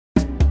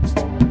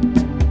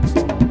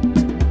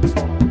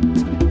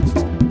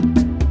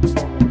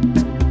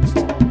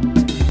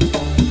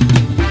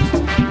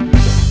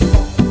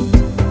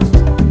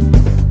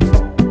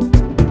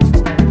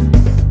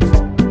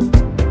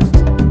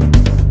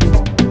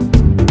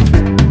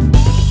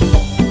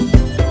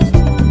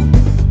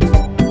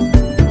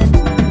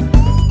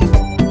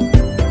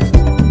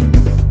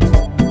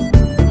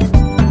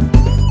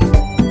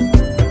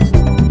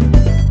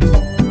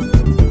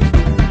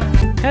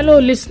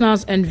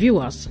listeners and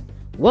viewers.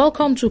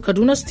 Welcome to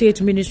Kaduna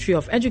State Ministry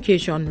of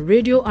Education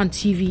Radio and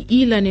TV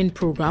e-learning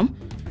program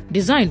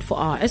designed for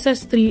our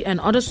SS3 and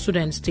other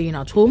students staying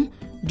at home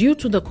due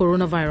to the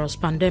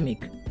coronavirus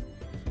pandemic.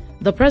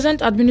 The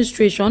present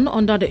administration,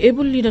 under the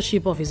able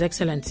leadership of His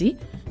Excellency,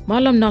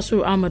 Malam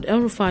Nasir Ahmed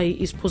El-Rufai,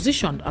 is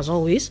positioned, as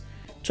always,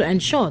 to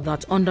ensure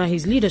that under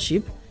his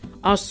leadership,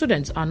 our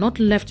students are not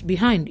left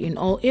behind in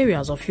all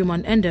areas of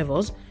human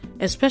endeavors,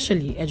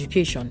 especially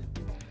education.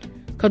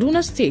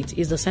 Kaduna State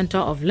is the center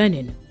of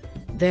learning.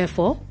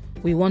 Therefore,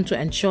 we want to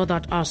ensure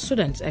that our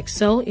students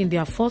excel in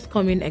their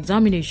forthcoming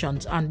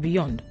examinations and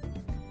beyond.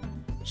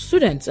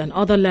 Students and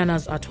other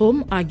learners at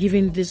home are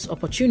given this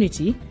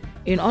opportunity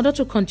in order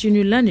to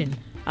continue learning,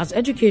 as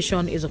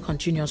education is a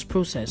continuous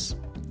process.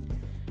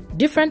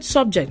 Different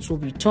subjects will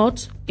be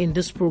taught in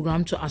this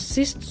program to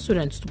assist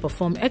students to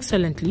perform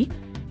excellently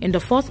in the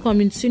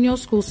forthcoming Senior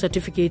School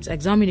Certificate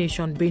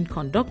examination being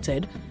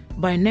conducted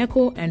by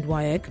NECO and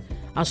WAEC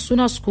as soon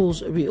as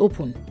schools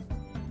reopen.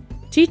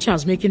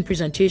 Teachers making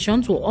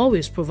presentations will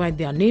always provide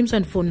their names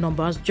and phone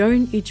numbers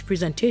during each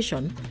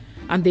presentation,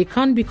 and they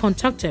can be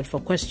contacted for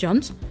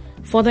questions,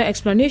 further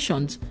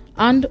explanations,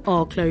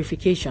 and/or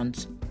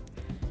clarifications.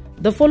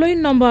 The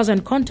following numbers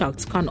and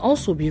contacts can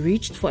also be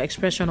reached for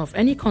expression of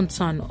any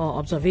concern or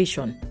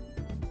observation: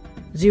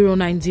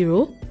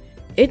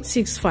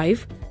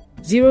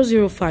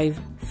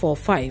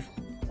 090-865-00545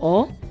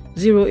 or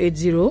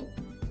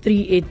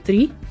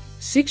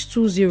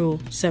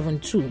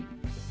 080-383-62072.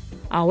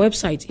 Our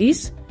website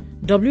is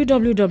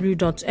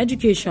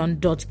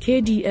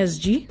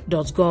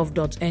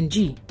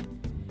www.education.kdsg.gov.ng.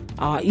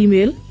 Our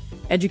email,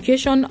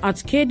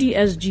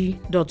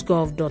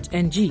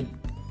 education@kdsg.gov.ng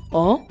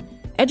or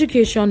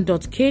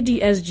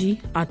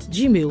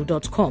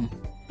education.kdsg@gmail.com.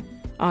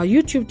 Our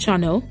YouTube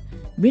channel,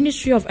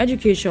 Ministry of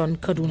Education,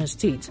 Kaduna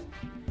State.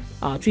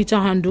 Our Twitter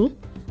handle,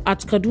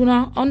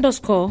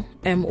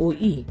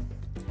 @Kaduna_MOE.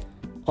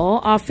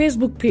 Or our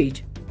Facebook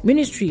page,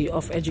 Ministry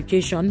of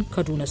Education,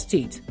 Kaduna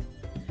State.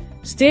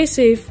 Stay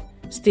safe,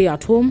 stay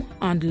at home,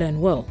 and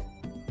learn well.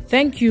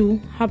 Thank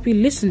you, happy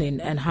listening,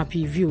 and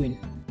happy viewing.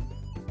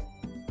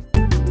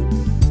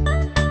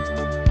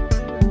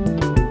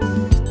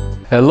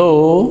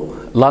 Hello,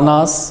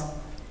 learners.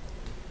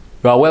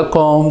 You are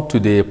welcome to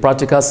the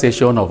practical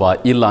session of our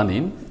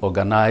e-learning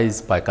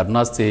organized by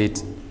Kaduna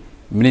State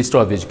Ministry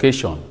of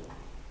Education.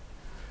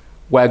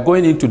 We are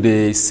going into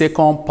the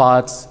second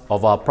part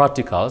of our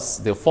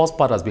practicals. The first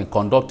part has been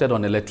conducted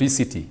on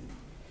electricity.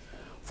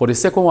 For the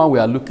second one, we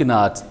are looking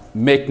at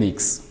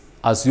mechanics.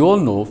 As you all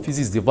know,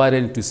 physics is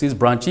divided into 6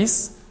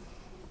 branches,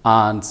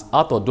 and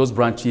out of those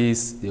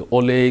branches, the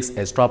always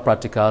extra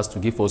practicals to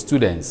give for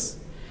students.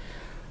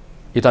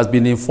 It has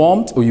been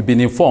informed, or you've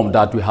been informed,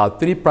 that we have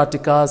 3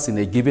 practicals in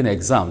a given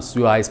exam, so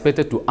you are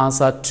expected to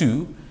answer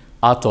 2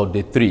 out of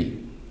the 3.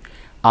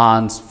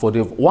 And for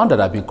the one that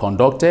have been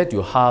conducted,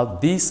 you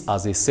have this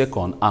as a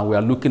second, and we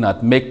are looking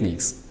at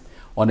mechanics.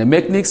 On the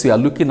mechanics, we are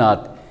looking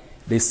at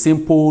the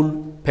simple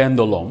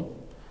pendulum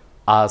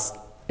as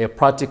a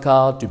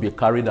practical to be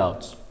carried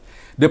out.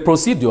 The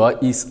procedure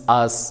is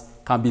as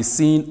can be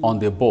seen on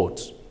the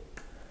board.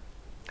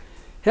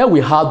 Here we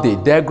have the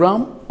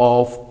diagram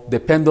of the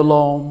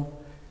pendulum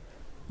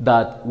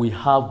that we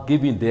have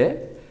given there.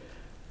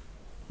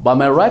 By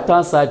my right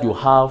hand side, you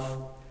have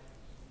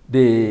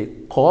the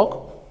cork,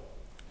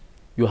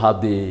 you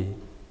have the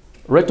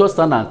retro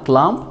stand and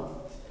clamp,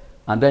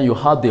 and then you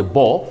have the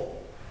bulb,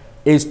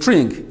 a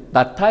string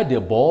that tied the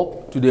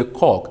bulb to the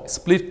cork,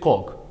 split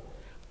cork,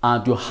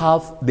 and you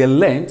have the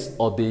length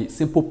of the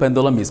simple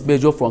pendulum is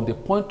measured from the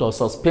point of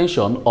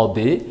suspension of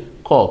the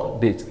cork,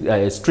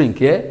 the string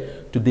here,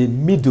 to the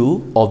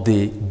middle of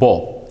the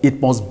bulb. It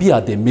must be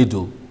at the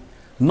middle,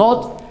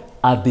 not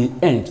at the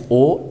end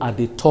or at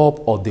the top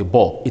of the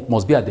bulb. It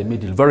must be at the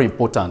middle. Very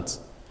important.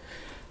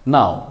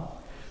 Now,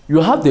 you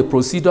have the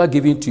procedure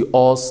given to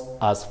us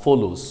as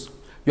follows.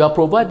 You are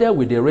provided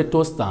with the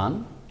retro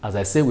stand. As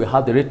I say, we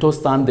have the retro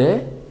stand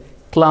there,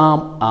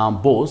 clamp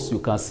and bolts, you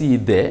can see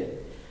it there,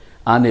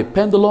 and a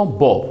pendulum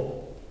bulb,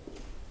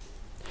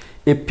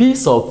 a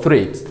piece of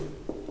thread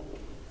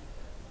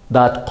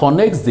that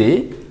connects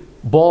the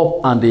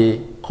bulb and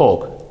the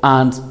cork,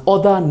 and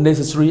other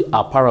necessary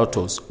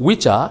apparatus,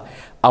 which are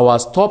our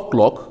stop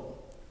clock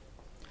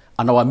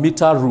and our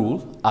meter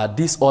rule, are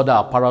these other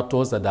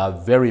apparatus that are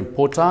very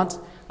important,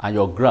 and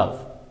your graph,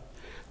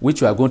 which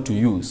you are going to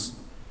use.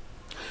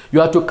 You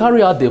are to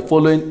carry out the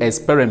following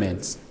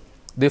experiments.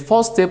 The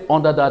first step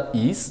under that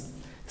is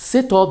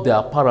set up the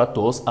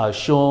apparatus as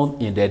shown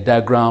in the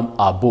diagram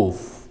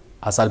above,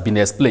 as has been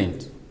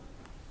explained.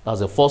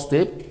 That's the first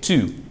step.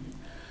 2,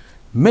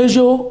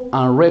 measure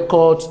and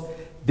record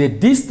the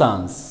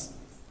distance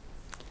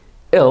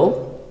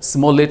L,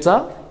 small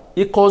letter,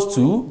 equals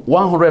to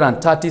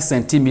 130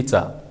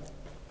 centimeters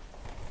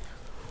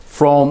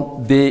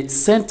from the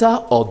center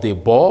of the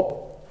bulb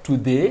to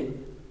the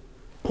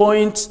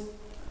point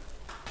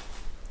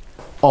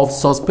of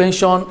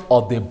suspension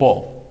of the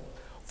bulb.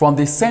 From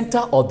the center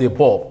of the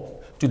bulb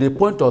to the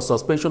point of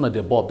suspension of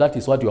the bulb, that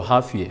is what you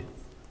have here.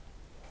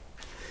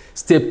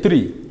 Step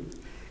 3,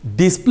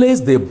 displace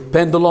the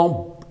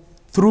pendulum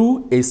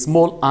through a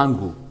small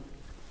angle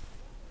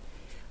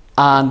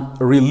and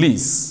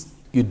release.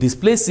 You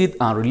displace it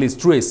and release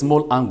through a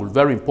small angle,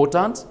 very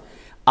important.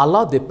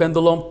 Allow the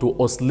pendulum to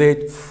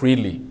oscillate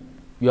freely.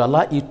 You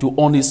allow it to,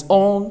 on its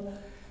own,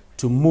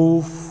 to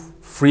move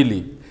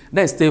freely.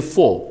 Then step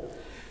 4,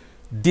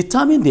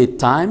 determine the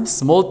time,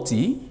 small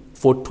t,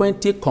 for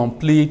 20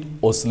 complete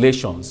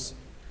oscillations.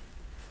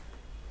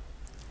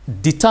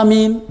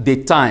 Determine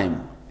the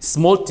time,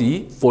 small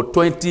t, for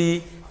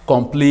 20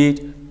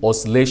 complete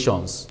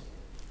oscillations.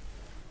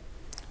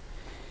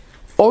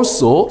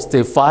 Also,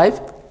 step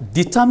 5,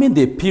 determine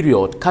the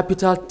period,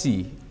 capital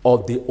T,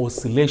 of the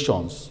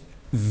oscillations.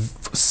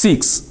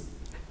 6,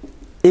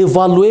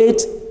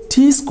 evaluate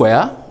t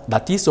square,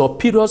 that is your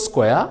period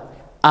square,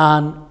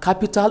 and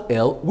capital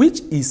L,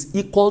 which is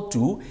equal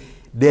to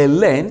the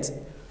length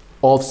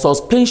of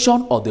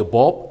suspension of the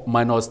bulb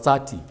minus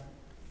 30.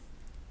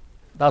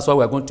 That's what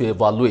we're going to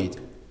evaluate.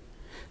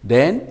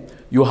 Then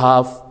you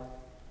have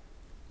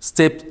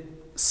step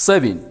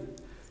 7.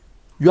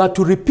 You are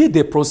to repeat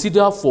the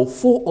procedure for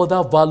 4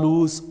 other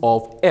values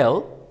of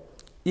L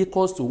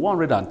equals to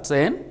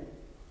 110,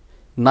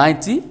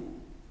 90,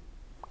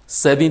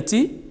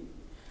 70,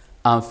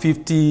 and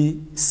 50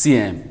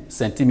 cm,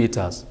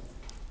 centimeters.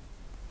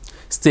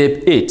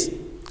 Step 8.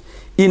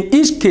 In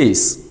each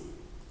case,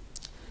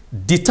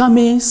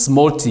 determine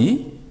small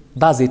t,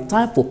 that's the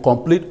time for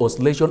complete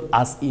oscillation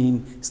as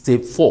in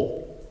step 4.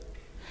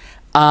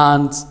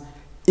 And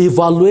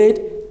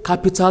evaluate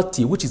capital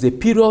T, which is a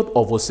period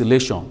of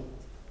oscillation.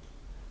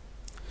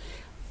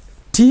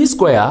 T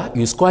square,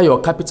 you square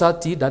your capital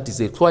T, that is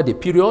square the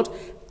period,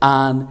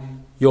 and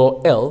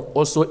your L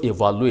also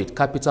evaluate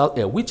capital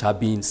L, which have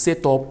been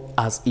set up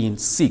as in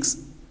 6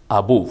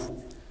 above.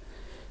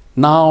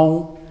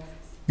 Now,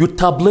 you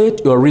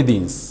tabulate your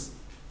readings.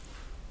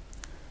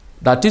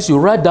 That is, you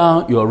write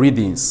down your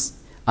readings.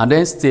 And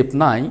then step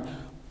 9,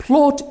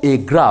 plot a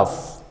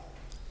graph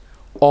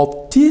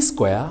of T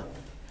square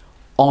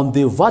on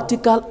the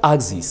vertical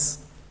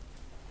axis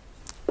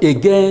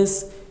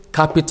against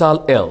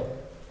capital L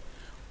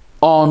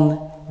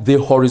on the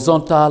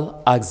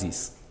horizontal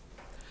axis,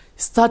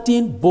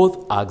 starting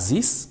both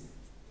axes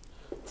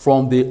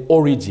from the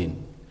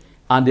origin.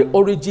 And the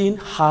origin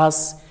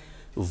has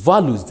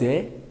values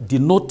there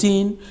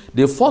denoting,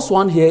 the first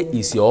one here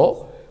is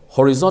your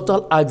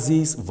horizontal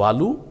axis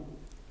value,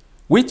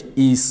 which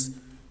is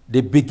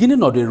the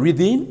beginning of the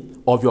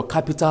reading of your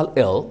capital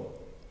L,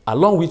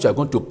 along which you are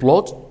going to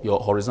plot your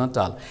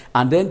horizontal.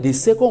 And then the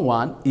second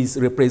one is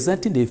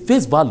representing the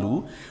phase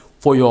value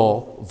for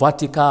your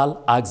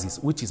vertical axis,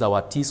 which is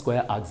our T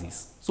square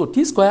axis. So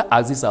T square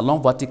axis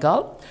along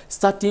vertical,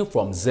 starting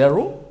from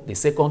 0, the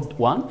second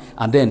one,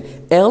 and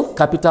then L,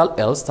 capital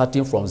L,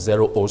 starting from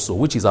 0 also,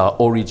 which is our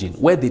origin,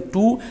 where the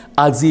two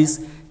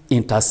axes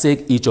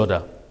intersect each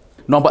other.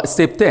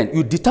 Step 10,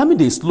 you determine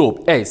the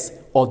slope S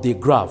of the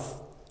graph.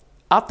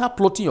 After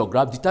plotting your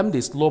graph, determine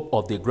the slope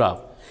of the graph.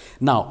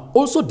 Now,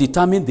 also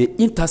determine the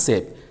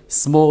intercept,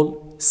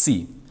 small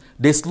c.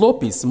 The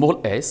slope is small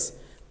s,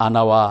 and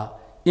our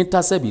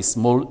intercept is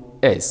small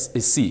s,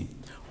 c,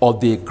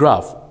 of the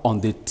graph on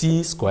the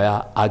T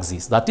square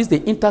axis. That is,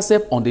 the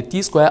intercept on the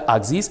T square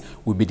axis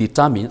will be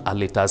determined at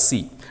letter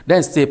C.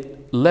 Then step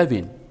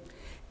 11,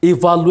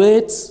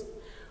 evaluate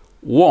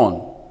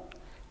 1.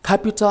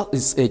 Capital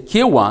is a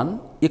K1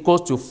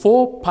 equals to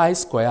 4 pi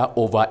square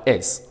over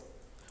S,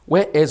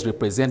 where S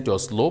represents your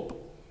slope.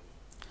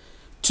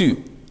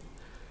 2,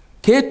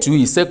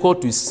 K2 is equal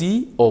to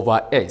C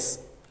over S.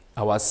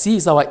 Our C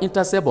is our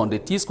intercept on the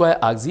T square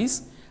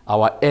axis.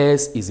 Our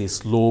S is a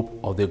slope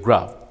of the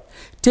graph.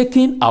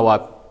 Taking our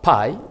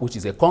pi, which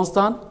is a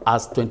constant,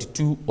 as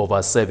 22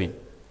 over 7.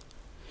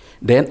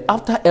 Then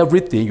after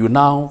everything, you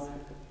now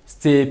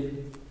step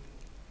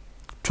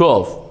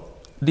 12.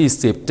 This is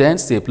step 10,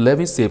 step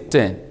 11, step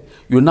 10.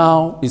 You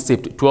now is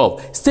step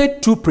 12.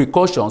 State 2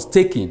 precautions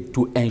taken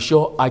to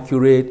ensure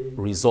accurate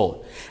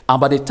result.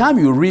 And by the time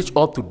you reach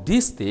up to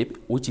this step,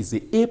 which is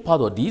the A part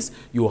of this,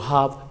 you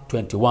have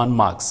 21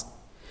 marks.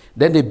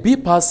 Then the B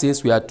part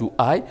says we are to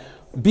I.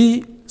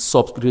 BI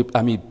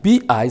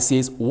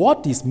says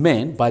what is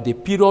meant by the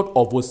period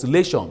of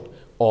oscillation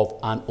of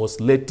an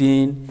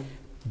oscillating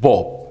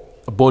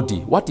body.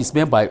 What is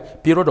meant by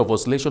period of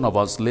oscillation of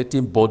an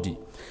oscillating body?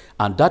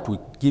 And that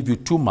will give you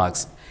 2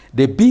 marks.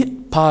 The B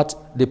part,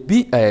 the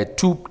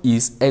B2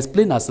 is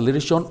explain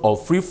acceleration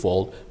of free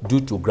fall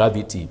due to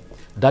gravity.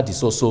 That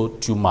is also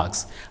 2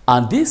 marks.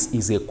 And this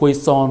is a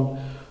question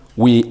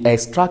we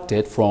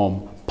extracted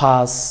from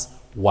PASS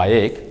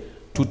WAEC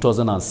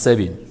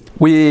 2007.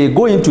 We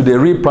go into the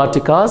real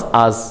practicals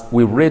as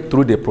we read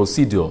through the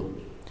procedure.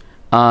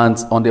 And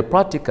on the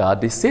practical,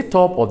 the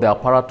setup of the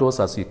apparatus,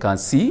 as you can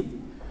see,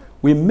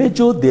 we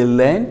measure the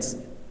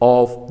length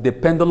of the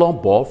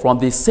pendulum bulb from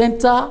the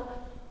center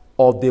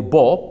of the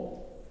bulb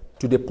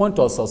to the point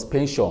of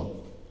suspension.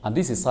 And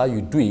this is how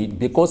you do it.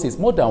 Because it's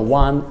more than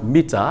 1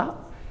 meter,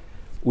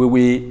 we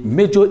will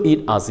measure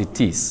it as it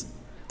is.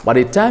 By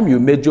the time you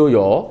measure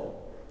your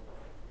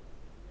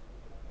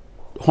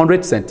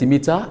 100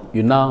 centimeter,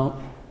 you now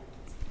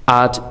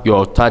add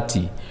your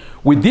 30.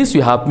 With this,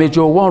 you have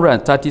measured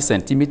 130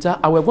 centimeter,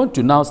 and we're going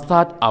to now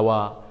start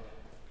our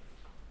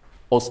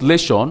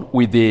oscillation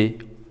with the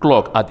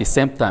clock at the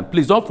same time.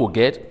 Please don't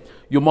forget,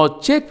 you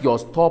must check your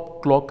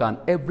stop clock and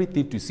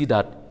everything to see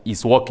that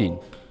it's working.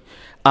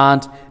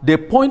 And the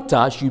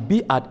pointer should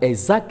be at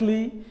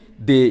exactly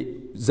the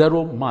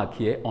 0 mark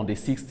here on the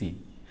 60.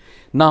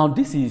 Now,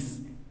 this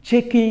is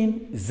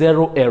checking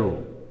zero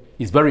error.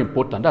 It's very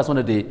important. That's one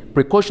of the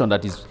precautions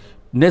that is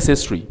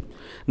necessary.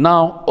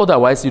 Now,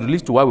 otherwise, it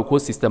leads to what we call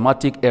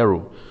systematic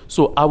error.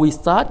 So, I will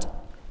start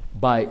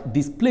by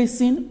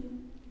displacing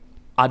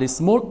at a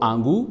small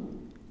angle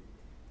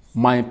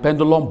my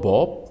pendulum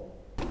bob.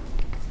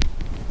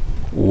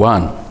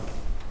 1,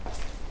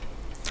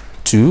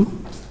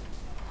 2,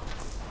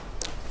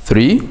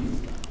 3,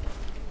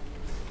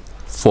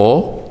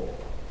 4,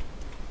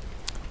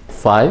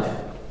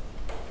 5,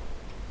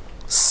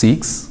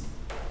 6,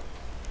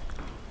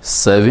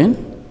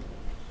 7,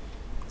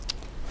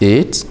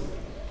 8,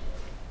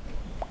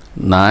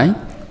 9,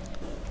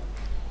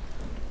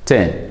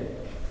 10,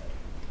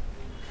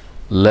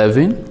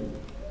 11,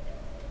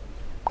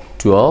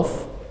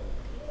 12,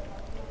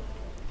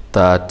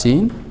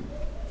 13,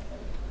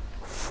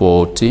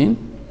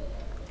 14,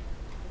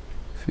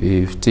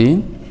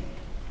 15,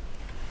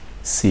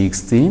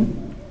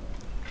 16,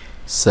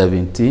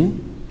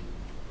 17,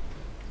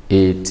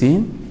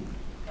 18,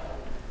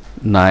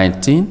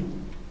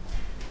 19,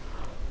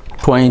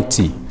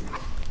 20.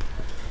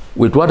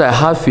 With what I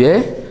have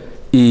here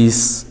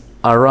is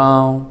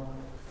around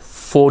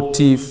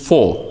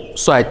 44.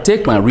 So I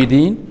take my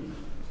reading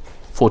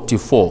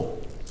 44.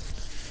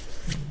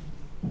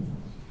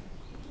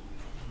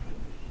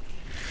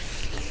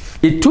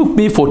 It took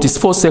me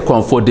 44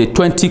 seconds for the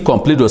 20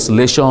 complete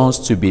oscillations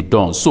to be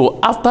done. So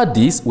after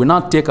this, we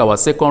now take our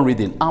second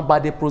reading. And by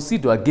the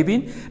procedure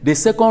given, the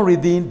second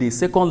reading, the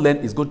second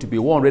length is going to be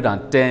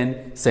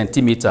 110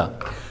 centimeters.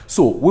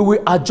 So we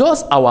will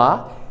adjust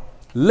our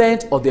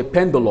length of the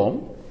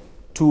pendulum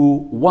to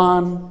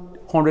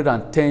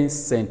 110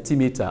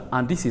 centimeters.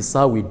 And this is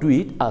how we do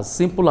it. As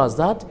simple as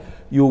that.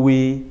 You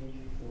will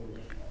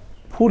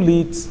pull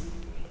it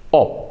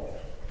up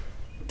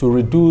to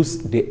reduce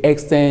the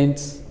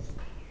extent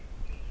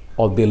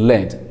of the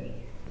length.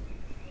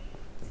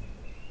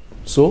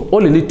 So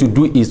all you need to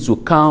do is to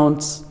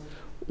count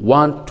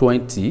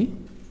 120.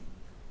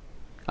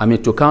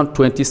 To count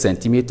 20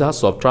 centimeters,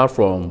 subtract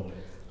from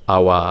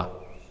our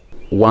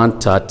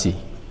 130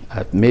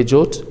 I've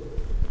measured.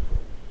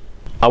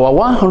 Our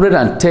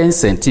 110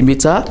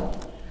 centimeter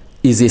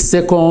is the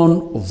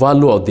second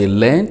value of the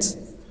length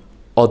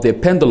of the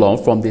pendulum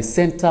from the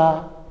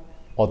center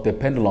of the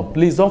pendulum.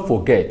 Please don't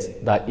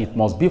forget that it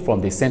must be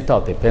from the center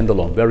of the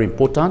pendulum. Very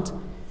important.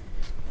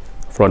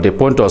 From the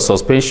point of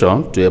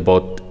suspension to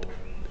about,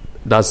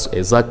 that's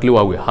exactly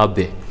what we have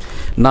there.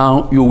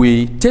 Now you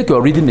will take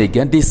your reading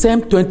again, the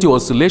same 20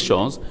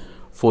 oscillations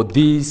for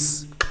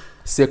this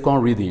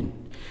second reading.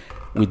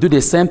 We do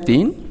the same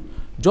thing,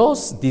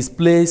 just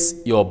displace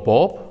your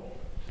bulb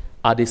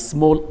at a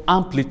small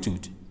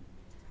amplitude,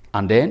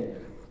 and then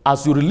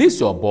as you release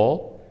your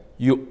bulb,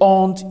 you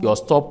on your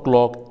stop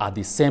clock at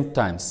the same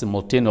time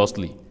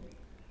simultaneously,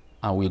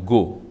 and we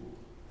go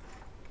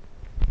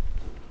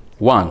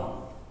 1,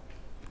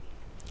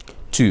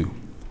 2,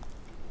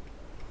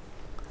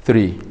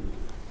 3,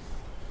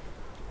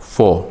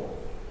 4,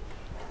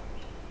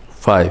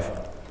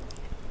 5,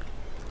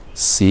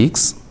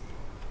 6,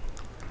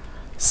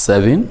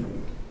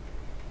 7,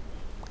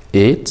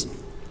 8,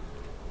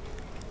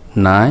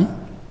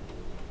 9,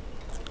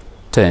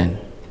 10,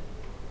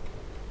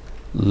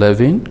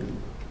 11,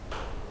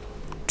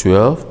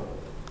 12,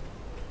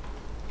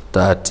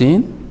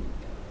 13,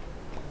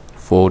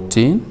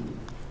 14,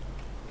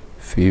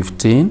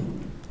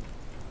 15,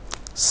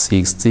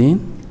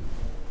 16,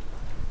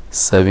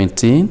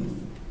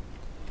 17,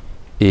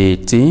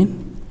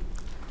 18,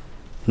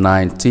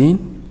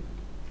 19,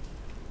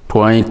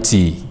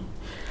 20.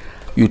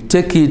 You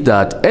take it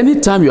that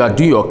anytime you are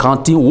doing your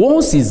counting,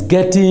 once it's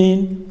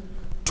getting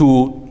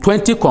to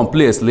 20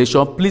 complete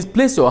oscillation, please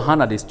place your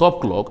hand at the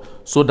stop clock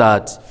so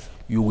that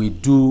you will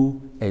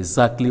do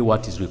exactly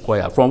what is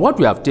required. From what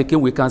we have taken,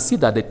 we can see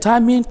that the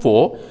timing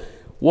for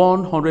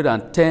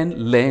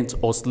 110 length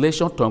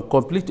oscillation to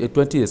complete a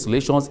 20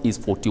 oscillations is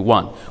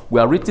 41. We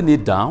are writing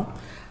it down,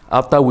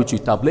 after which we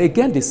tabulate.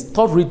 Again, the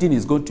stop reading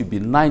is going to be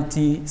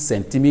 90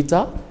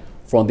 centimeters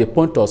from the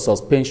point of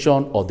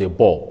suspension of the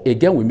bulb.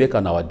 Again, we make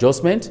an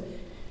adjustment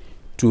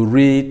to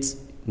read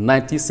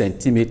 90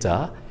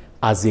 centimeters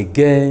as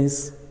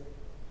against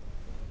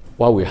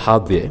what we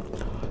have there.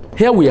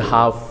 Here we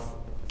have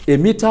a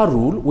meter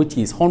rule, which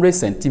is 100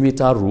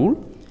 centimeter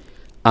rule,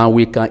 and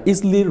we can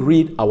easily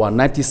read our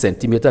 90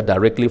 centimeter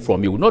directly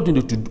from it. We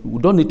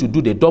don't need to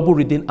do the double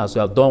reading as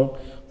we have done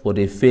for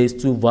the phase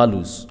 2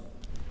 values.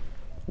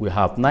 We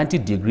have 90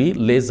 degrees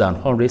less than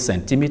 100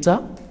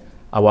 centimeter.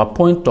 Our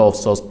point of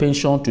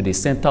suspension to the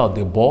center of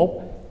the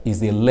bulb is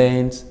the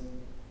length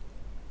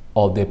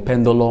of the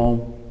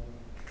pendulum,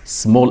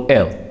 small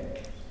l.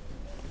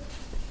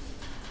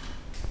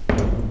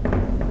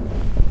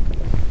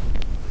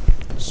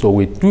 So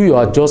we do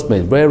your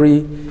adjustment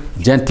very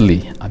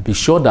gently and be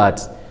sure that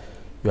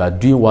you are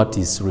doing what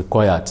is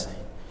required.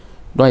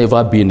 Don't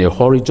ever be in a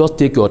hurry. Just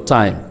take your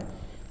time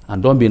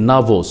and don't be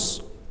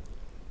nervous.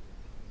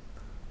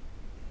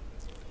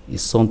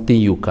 It's something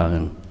you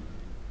can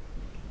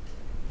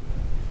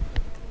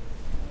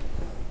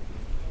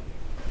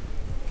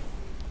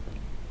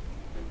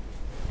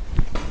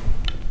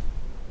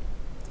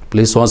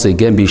please once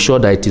again be sure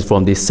that it is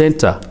from the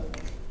center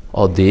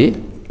of the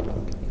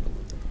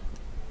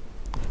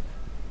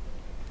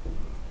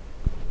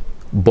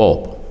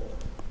bulb.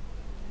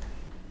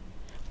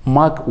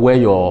 Mark where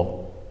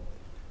your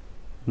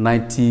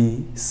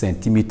 90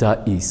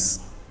 centimeter is.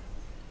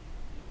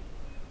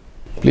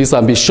 Please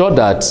and be sure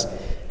that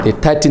the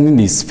tightening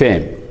is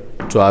firm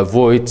to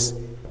avoid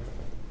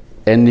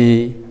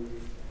any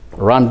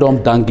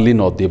random dangling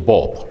of the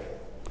bulb,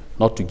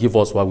 not to give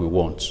us what we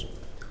want.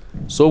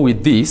 So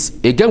with this,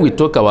 again we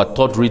took our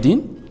third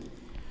reading,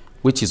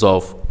 which is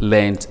of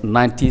length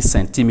 90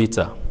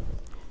 centimeter.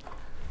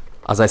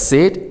 As I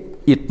said,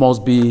 it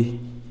must be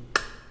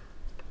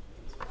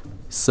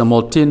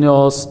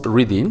simultaneous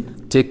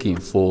reading taken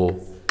for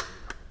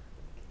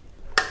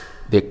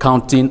the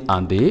counting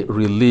and the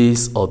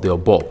release of the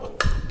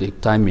bulb, the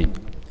timing.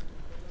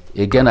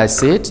 Again, I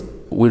said,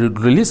 we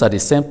release at the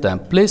same time.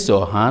 Place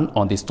your hand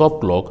on the stop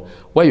clock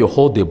where you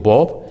hold the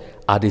bulb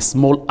at a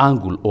small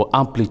angle or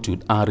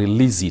amplitude and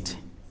release it.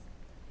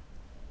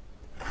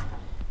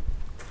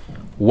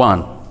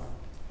 1,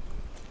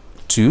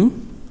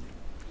 2,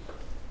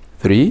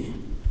 3,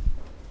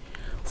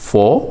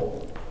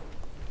 4,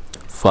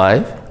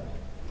 5,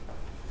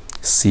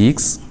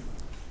 6,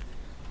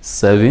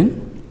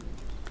 7,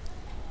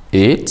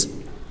 8,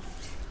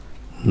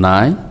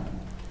 9,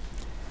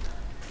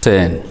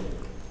 10,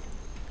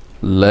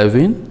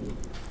 11,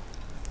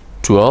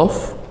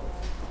 12,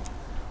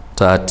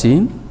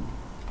 13,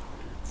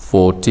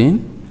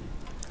 14,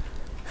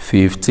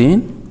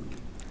 15,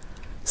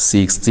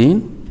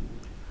 16,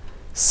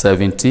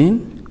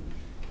 17,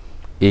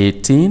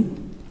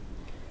 18,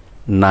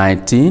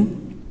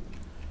 19,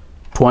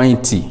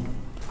 20.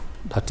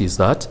 That is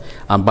that.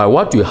 And by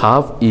what you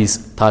have is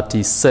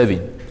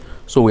 37.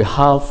 So we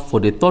have, for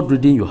the third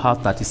reading, you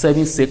have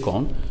 37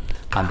 seconds.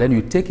 And then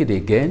you take it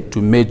again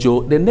to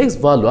measure. The next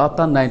value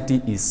after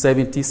 90 is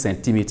 70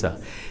 centimeter.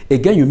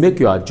 Again, you make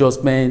your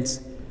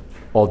adjustments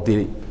of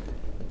the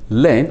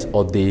length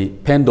of the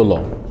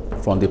pendulum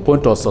from the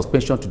point of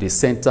suspension to the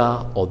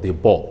center of the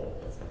bulb,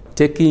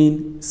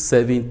 taking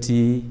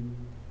 70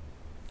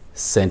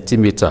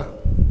 centimeter.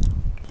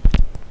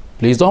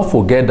 Please don't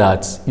forget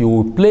that you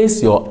will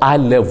place your eye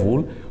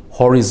level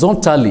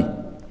horizontally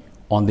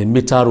on the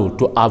meter rule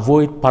to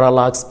avoid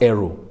parallax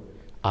error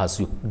as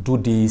you do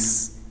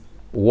this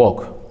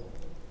work,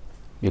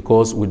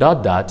 because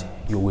without that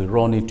you will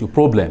run into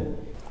problem.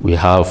 We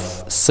have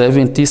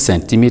 70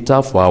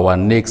 centimeter for our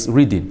next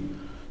reading.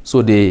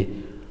 So the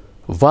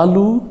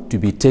value to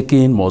be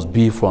taken must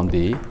be from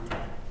the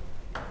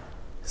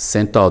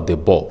center of the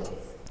bulb.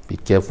 Be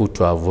careful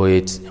to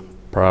avoid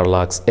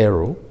parallax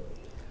error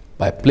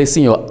by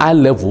placing your eye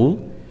level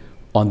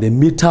on the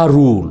meter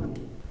rule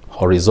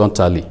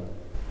horizontally.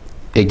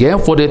 Again,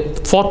 for the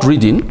fourth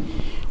reading,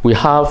 we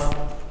have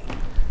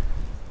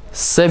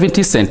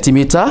 70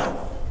 centimeter,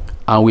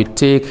 and we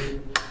take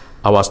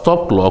our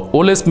stop clock.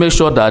 Always make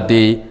sure that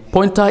the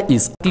pointer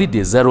is exactly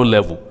the zero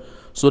level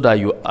so that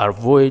you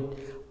avoid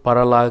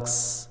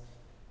parallax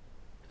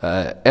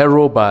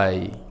error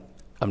by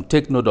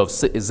take note of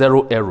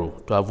zero error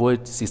to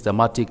avoid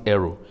systematic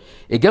error.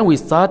 Again, we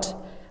start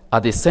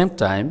at the same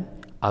time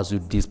as you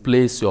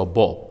displace your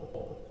bulb.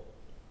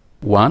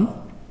 1,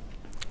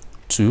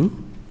 2,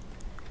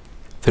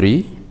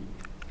 3,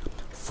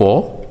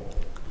 4,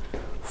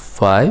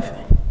 5,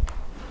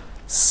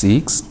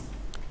 6,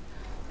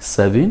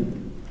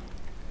 7,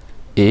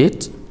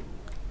 8,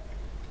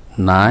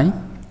 9,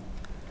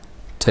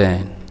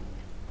 10,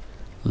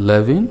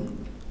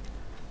 11,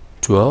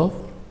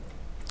 12,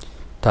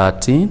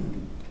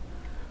 13,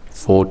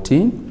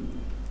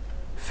 14,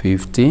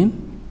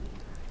 15,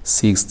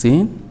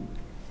 16,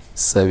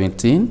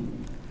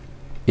 17,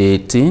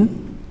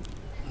 18,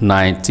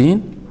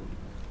 19,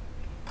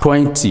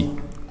 20.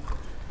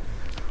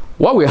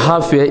 What we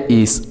have here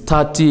is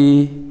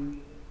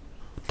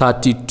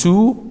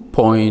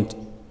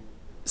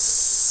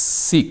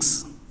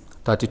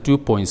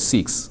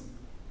 32.6.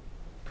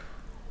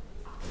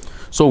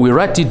 So we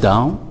write it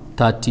down,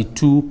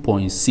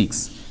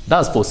 32.6.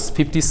 That's for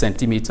 50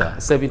 centimeter,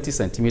 70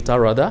 centimeter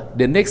rather.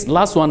 The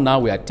last one now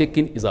we are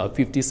taking is our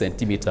 50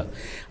 centimeter.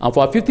 And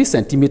for our 50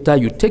 centimeter,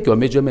 you take your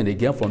measurement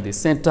again from the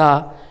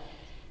center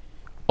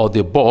of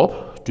the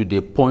bulb to the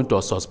point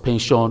of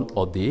suspension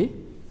of the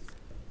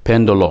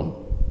pendulum.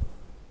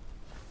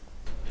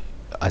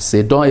 I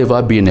say don't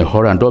ever be in a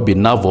hurry and don't be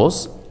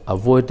nervous.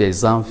 Avoid the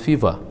exam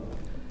fever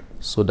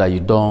so that you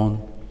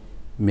don't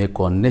make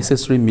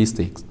unnecessary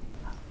mistakes.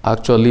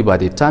 Actually, by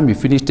the time you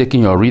finish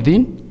taking your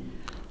reading,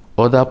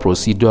 other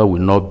procedure will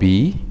not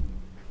be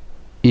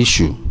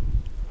issued.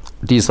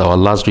 This is our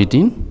last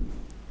reading.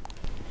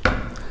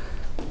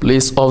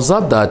 Please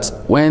observe that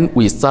when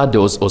we start the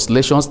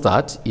oscillation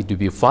start, it will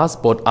be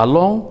fast, but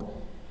along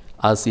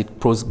as it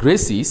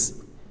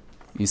progresses,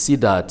 you see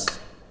that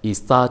it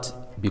starts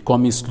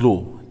becoming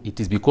slow. It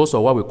is because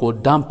of what we call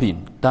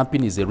damping.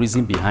 Damping is the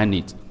reason behind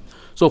it.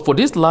 So for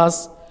this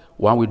last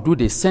one, we do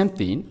the same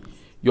thing.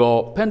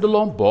 Your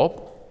pendulum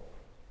bob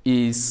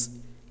is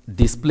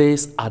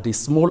displaced at a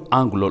small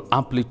angular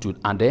amplitude,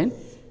 and then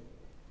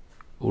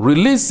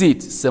release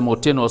it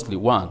simultaneously.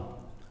 1,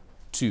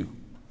 2,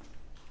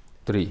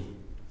 3,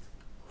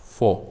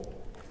 4,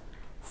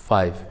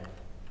 5,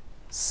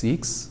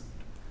 6,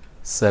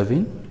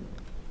 7,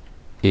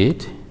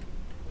 8,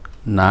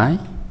 9,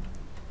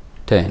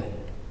 10,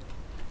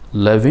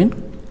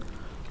 11,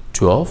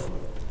 12,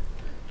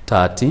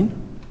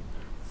 13,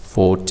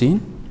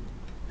 14,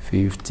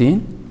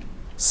 15,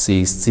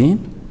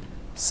 16,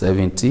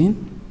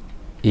 17,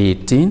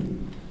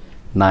 18,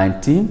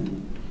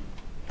 19,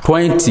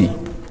 20.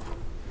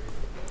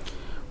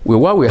 Well,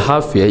 what we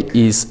have here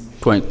is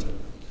 20.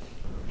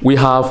 We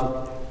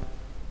have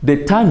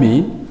the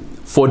timing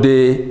for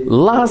the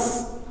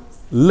last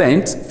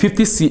length,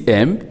 50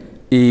 cm,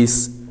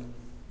 is,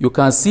 you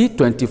can see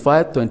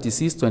 25,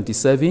 26,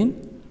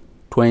 27,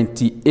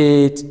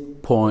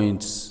 28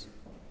 points,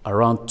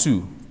 around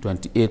 2,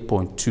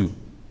 28.2.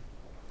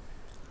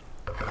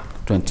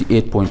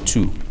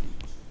 28.2.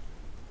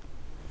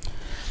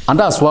 And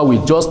that's what we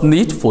just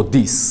need for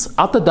this.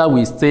 After that,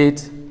 we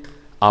state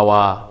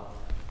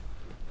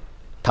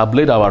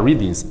tabulate our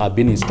readings are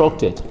being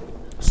instructed.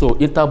 So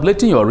in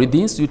tabulating your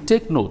readings, you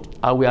take note.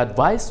 I will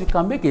advise you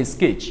can make a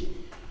sketch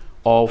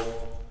of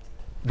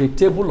the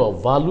table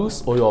of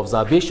values or your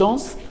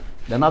observations.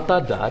 Then after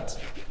that,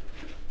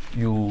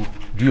 you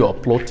do your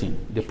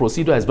plotting. The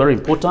procedure is very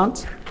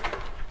important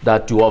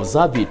that you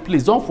observe it.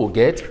 Please don't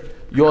forget,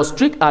 your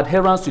strict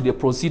adherence to the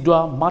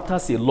procedure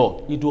matters a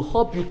lot. It will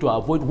help you to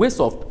avoid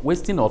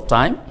wasting of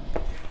time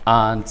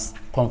and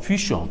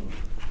confusion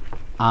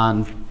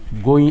and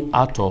going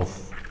out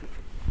of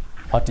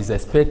what is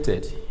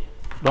expected.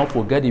 Don't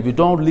forget, if you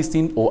don't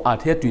listen or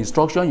adhere to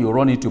instruction, you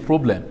run into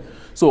problem.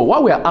 So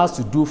what we are asked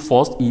to do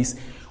first is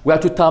we are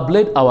to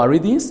tabulate our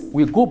readings.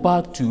 We go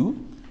back to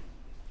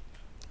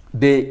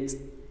the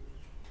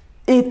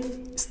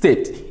 8th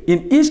state.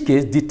 In each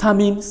case,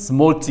 determine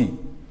small t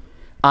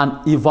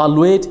and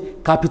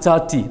evaluate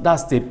capital T.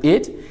 That's step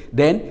 8.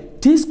 Then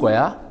T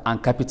square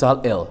and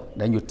capital L.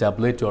 Then you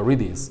tabulate your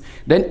readings.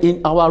 Then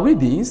in our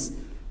readings,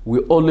 we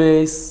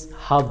always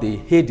have the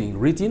heading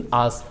written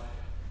as,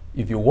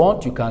 if you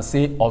want, you can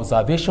say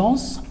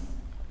observations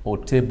or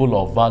table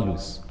of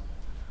values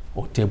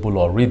or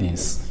table of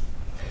readings.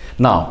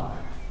 Now,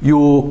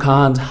 you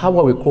can have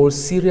what we call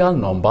serial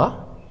number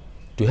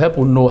to help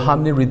you know how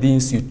many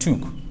readings you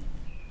took.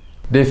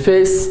 The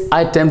first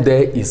item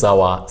there is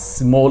our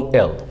small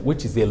l,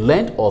 which is the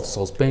length of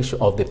suspension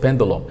of the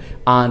pendulum,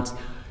 and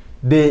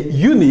the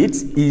unit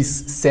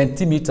is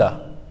centimeter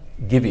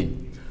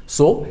given.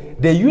 So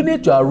the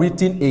unit you are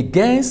written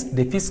against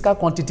the physical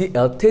quantity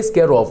L takes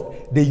care of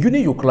the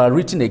unit you are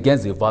written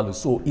against the value.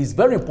 So it's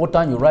very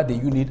important you write the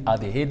unit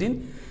at the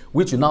heading,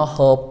 which will now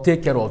help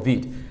take care of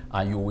it,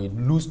 and you will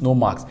lose no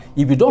marks.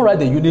 If you don't write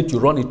the unit, you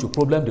run into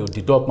problem, they will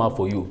deduct mark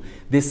for you.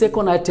 The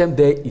second item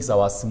there is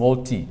our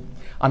small t.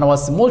 And our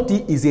small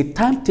t is a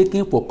time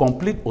taken for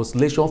complete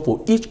oscillation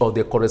for each of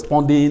the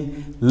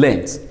corresponding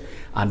lengths.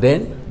 And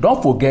then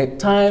don't forget,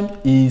 time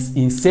is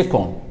in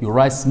second. You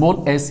write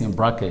small s in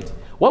bracket.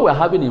 What we're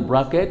having in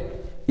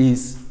bracket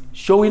is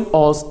showing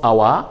us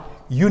our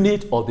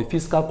unit of the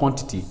physical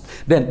quantity.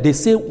 Then they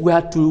say we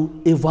are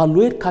to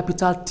evaluate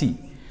capital T.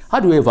 How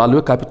do we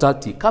evaluate capital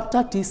T?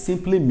 Capital T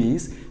simply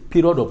means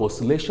period of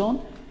oscillation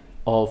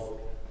of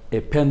a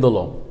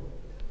pendulum.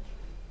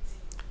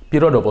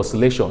 Period of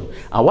oscillation.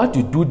 And what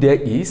you do there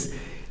is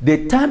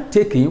the time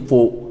taken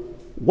for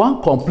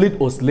one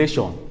complete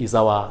oscillation is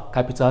our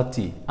capital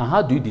T. And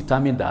how do you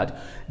determine that?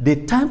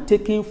 The time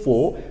taken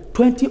for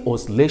 20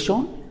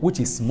 oscillation, which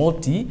is small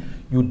t,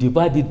 you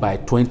divide it by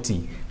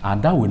 20,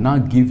 and that will now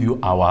give you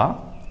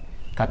our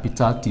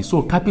capital T.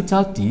 So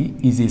capital T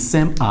is the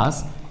same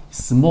as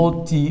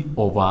small t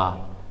over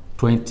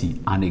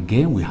 20, and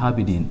again we have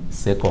it in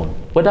second.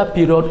 Whether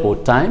period or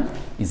time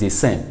is the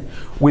same.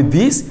 With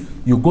this,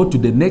 you go to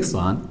the next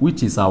one,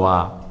 which is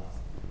our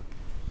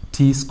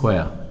t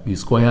square. You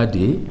square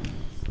the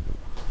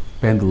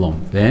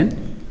pendulum.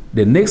 Then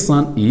the next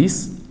one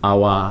is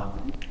our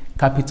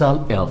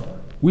capital L,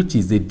 which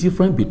is the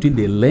difference between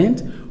the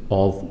length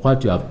of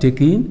what you have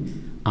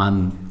taken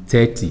and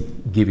 30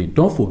 given.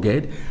 Don't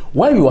forget,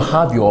 when you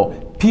have your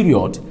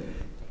period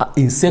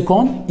in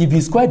second, if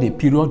you square the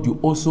period, you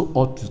also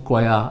ought to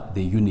square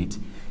the unit.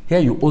 Here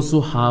you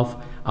also have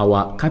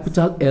our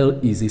capital L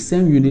is the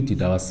same unit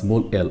with our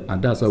small l,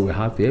 and that's what we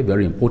have here.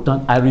 Very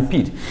important. I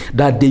repeat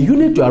that the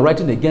unit you are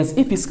writing against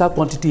each physical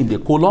quantity in the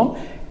column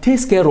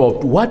takes care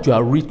of what you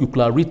are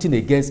written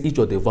against each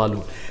of the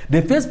value.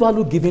 The first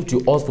value given to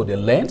us for the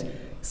length,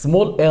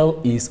 small l,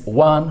 is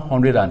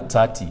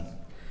 130,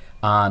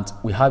 and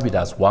we have it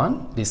as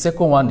 1. The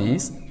second one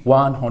is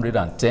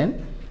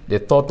 110. The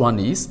third one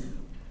is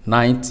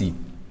 90.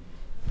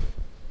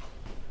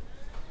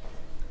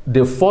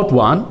 The fourth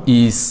one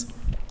is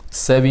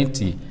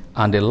 70.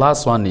 And the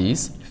last one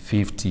is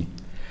 50.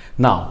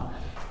 Now,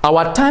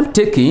 our time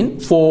taken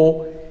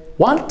for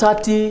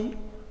 130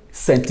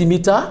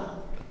 centimeter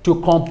to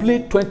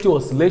complete 20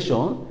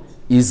 oscillations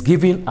is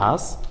given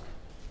as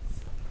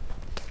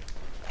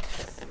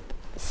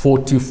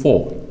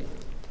 44.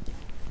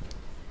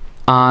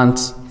 And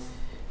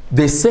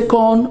the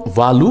second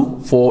value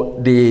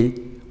for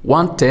the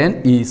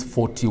 110 is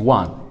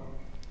 41.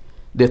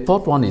 The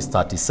third one is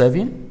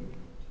 37.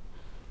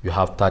 You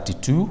have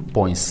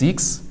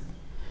 32.6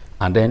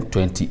 and then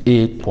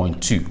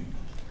 28.2.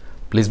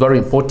 Please, very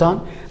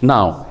important.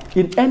 Now,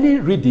 in any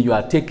reading you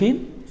are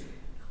taking,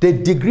 the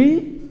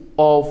degree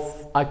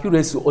of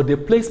accuracy or the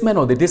placement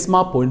of the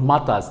decimal point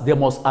matters. They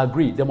must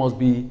agree. There must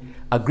be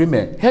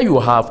agreement. Here you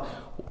have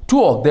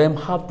two of them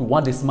have to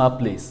one decimal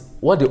place,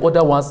 while the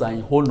other ones are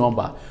in whole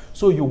number.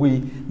 So you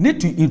will need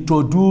to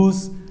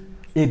introduce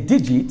a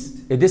digit,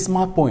 a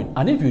decimal point,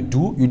 and if you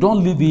do, you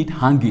don't leave it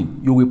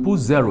hanging. You will put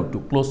 0 to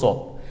close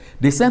up.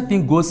 The same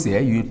thing goes here.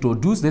 You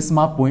introduce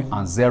decimal point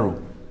and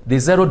 0. The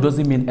 0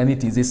 doesn't mean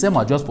anything. It's the same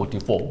as just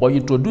 44, but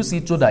you introduce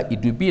it so that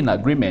it will be in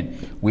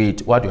agreement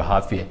with what you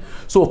have here.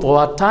 So for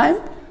our time,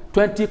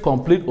 20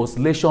 complete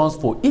oscillations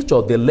for each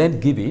of the length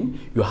given,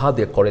 you have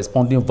the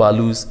corresponding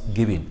values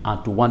given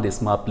and to one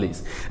decimal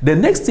place. The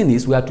next thing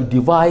is we have to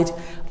divide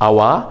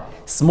our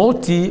small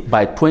t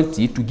by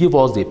 20 to give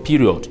us the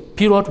period.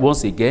 Period,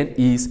 once again,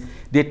 is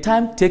the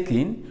time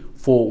taken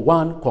for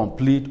one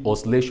complete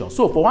oscillation.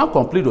 So for one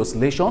complete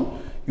oscillation,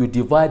 you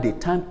divide the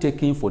time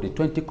taken for the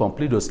 20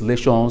 complete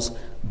oscillations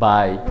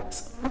by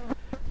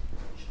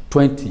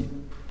 20.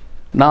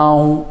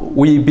 Now,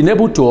 we've been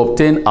able to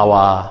obtain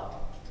our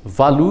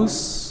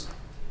values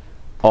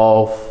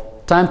of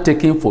time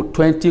taken for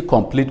 20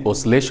 complete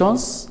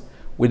oscillations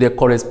with the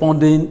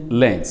corresponding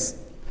lengths.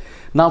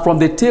 Now, from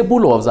the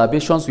table of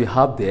observations we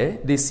have there,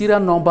 the serial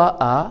number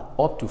are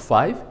up to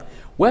 5,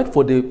 where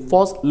for the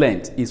first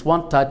length is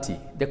 130.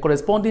 The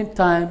corresponding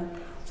time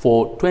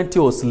for 20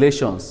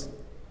 oscillations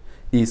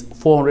is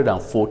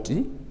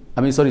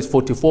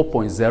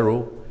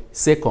 44.0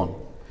 seconds.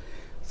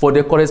 For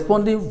the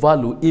corresponding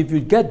value, if you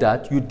get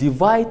that, you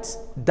divide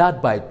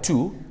that by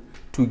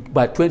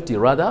 20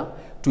 rather,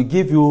 to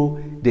give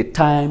you the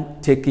time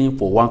taken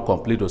for one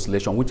complete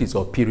oscillation, which is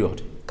your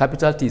period.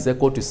 Capital T is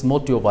equal to small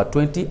t over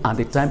 20, and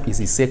the time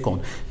is a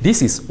second.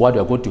 This is what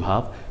you are going to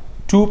have,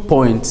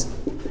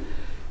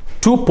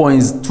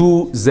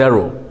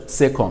 2.20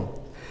 seconds.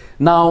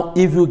 Now,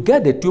 if you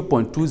get the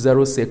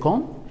 2.20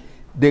 seconds,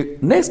 the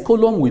next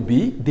column will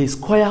be the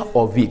square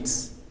of it.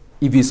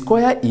 If you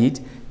square it,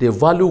 the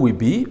value will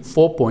be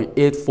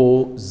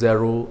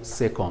 4.840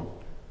 seconds.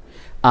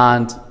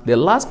 And the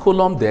last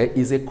column there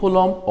is a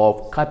column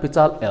of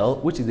capital L,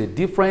 which is the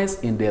difference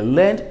in the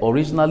length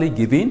originally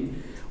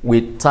given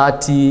with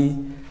 30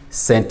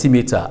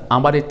 centimeters.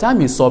 And by the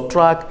time you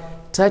subtract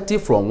 30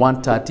 from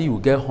 130, you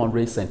get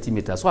 100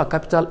 centimeters. So our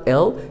capital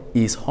L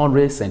is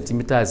 100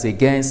 centimeters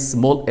against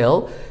small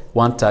l,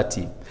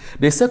 130.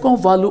 The second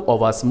value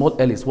of our small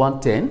l is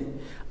 110,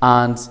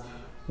 and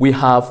we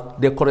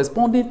have the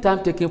corresponding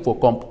time taken for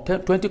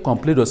 20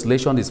 complete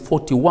oscillation is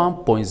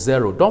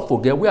 41.0. Don't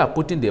forget, we are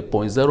putting the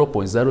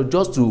 0.0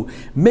 just to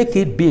make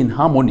it be in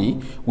harmony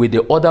with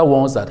the other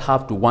ones that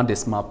have to one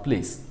decimal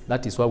place.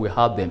 That is why we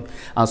have them.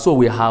 And so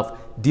we have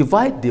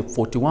divide the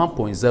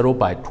 41.0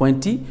 by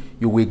 20,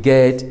 you will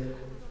get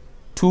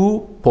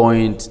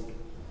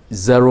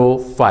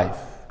 2.05,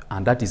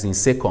 and that is in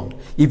second.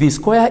 If you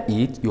square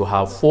it, you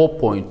have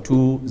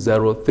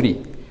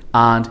 4.203,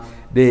 and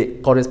the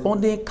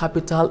corresponding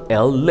capital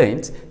L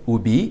length will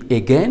be,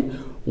 again,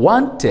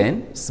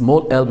 110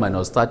 small l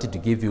minus 30 to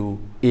give you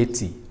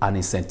 80, and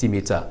in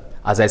centimeter.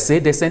 As I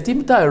said, the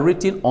centimeter are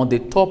written on the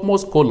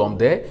topmost column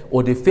there,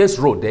 or the first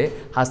row there,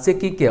 has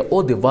taken care of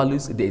all the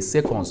values, the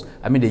seconds,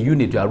 the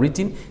unit you are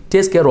written,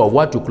 takes care of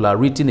what you could have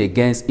written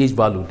against each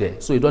value there.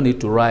 So you don't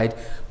need to write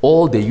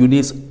all the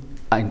units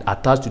and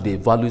attached to the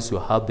values you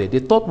have there.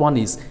 The third one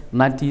is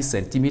 90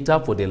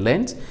 centimeters for the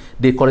length.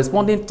 The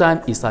corresponding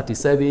time is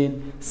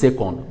 37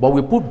 seconds. But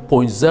we put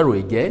 0.0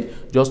 again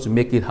just to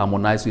make it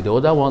harmonize with the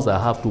other ones that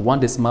have to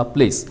one decimal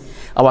place.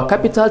 Our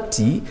capital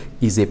T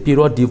is a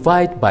period.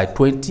 Divide by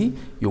 20,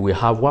 you will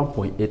have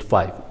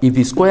 1.85. If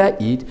you square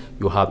it,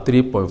 you have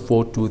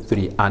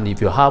 3.423. And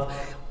if you have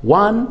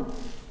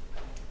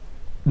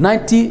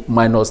 90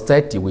 minus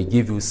 30 will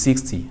give you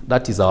 60.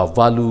 That is our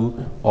value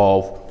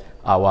of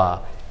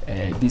our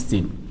this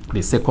thing,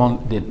 the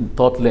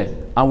third length.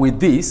 And with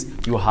this,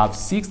 you have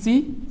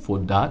 60 for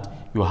that,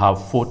 you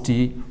have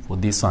 40 for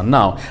this one.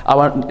 Now,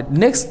 our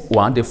next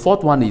one, the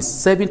fourth one, is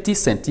 70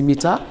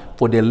 centimeters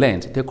for the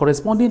length. The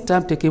corresponding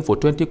time taken for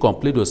 20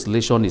 complete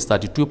oscillation is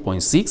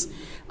 32.6,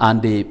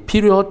 and the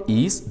period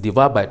is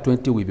divided by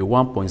 20 will be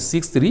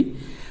 1.63.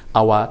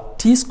 Our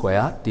t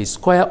square, the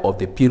square of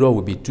the period,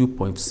 will be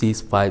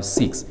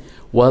 2.656.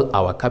 Well,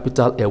 our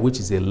capital L, which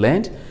is the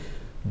length,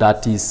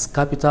 that is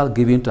capital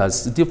given to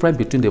us. The difference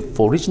between the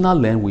original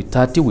length with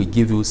 30 will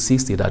give you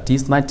 60. That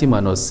is 90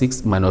 minus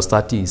 6 minus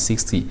 30 is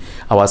 60.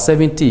 Our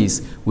 70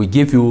 is we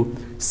give you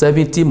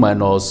 70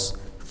 minus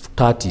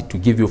 30 to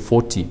give you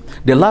 40.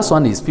 The last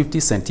one is 50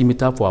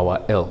 centimeter for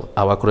our L.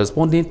 Our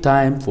corresponding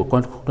time for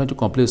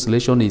complete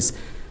installation is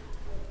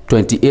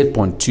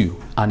 28.2.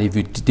 And if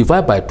you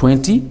divide by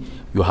 20,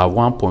 you have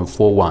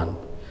 1.41.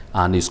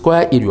 And you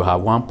square it, you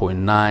have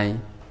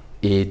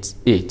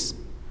 1.988.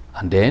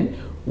 And then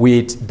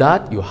with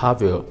that, you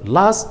have a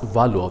last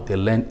value of the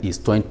length is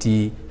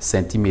 20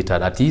 centimeter.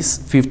 That is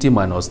 50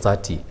 minus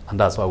 30. And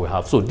that's what we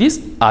have. So these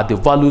are the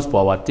values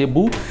for our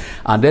table.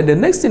 And then the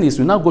next thing is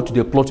we now go to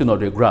the plotting of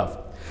the graph.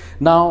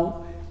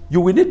 Now, you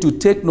will need to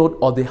take note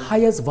of the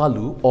highest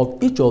value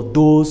of each of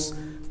those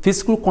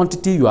physical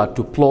quantity you are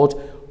to plot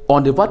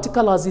on the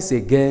vertical axis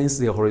against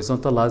the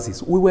horizontal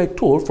axis. We were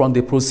told from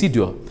the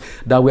procedure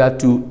that we are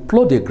to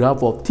plot the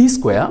graph of T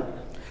square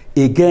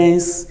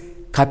against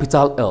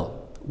capital L,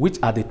 which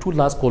are the two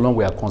last columns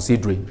we are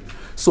considering.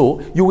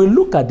 So you will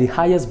look at the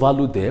highest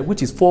value there,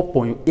 which is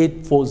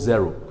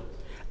 4.840.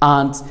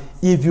 And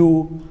if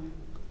you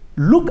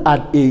look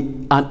at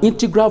an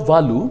integral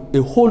value,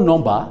 a whole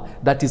number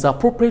that is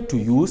appropriate to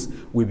use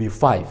will be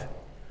 5.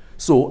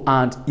 So,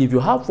 and if you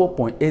have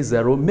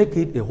 4.80, make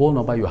it a whole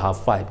number, you have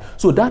 5.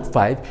 So that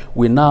 5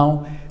 will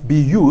now be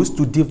used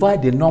to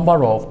divide the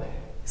number of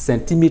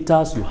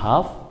centimeters you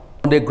have.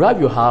 On the graph,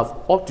 you have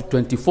up to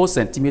 24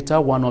 centimeters,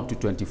 1 up to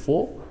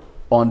 24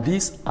 on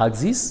this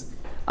axis,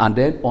 and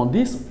then on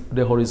this,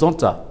 the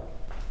horizontal.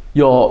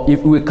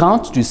 If we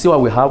count to see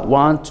what we have,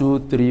 1,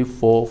 2, 3,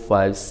 4,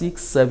 5,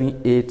 6,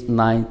 7, 8,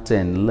 9,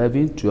 10,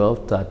 11,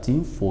 12,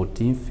 13,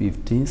 14,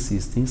 15,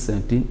 16,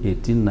 17,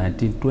 18,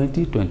 19,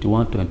 20,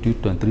 21, 22,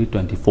 23,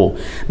 24.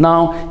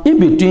 Now, in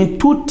between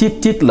two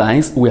thick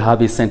lines, we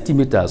have a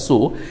centimeter.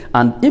 So,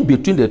 and in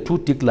between the two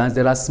thick lines,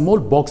 there are small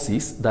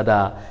boxes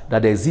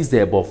that exist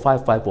there, about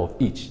 5 of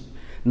each.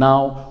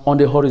 Now, on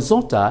the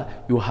horizontal,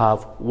 you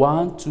have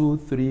 1, 2,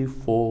 3,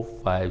 4,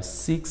 5,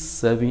 6,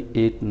 7,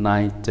 8,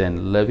 9, 10,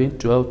 11,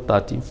 12,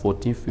 13,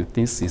 14,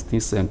 15, 16,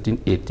 17,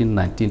 18,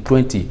 19,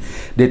 20.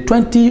 The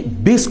 20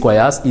 big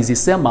squares is the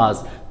same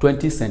as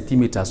 20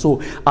 centimeters.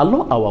 So,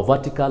 along our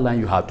vertical line,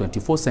 you have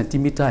 24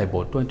 centimeters,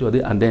 about 20 on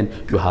there, and then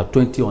you have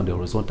 20 on the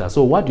horizontal.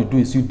 So, what you do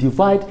is you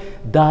divide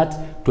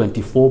that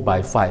 24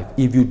 by 5.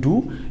 If you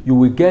do, you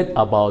will get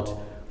about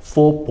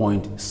 4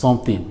 point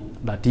something.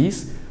 That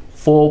is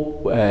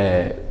 4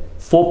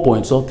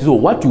 point something. So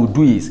what you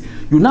do is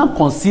you now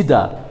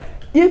consider,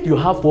 if you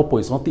have 4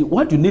 point something,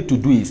 what you need to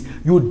do is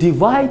you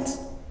divide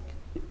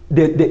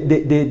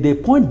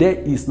the point there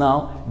is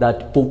now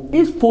that for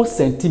each 4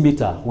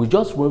 centimeter,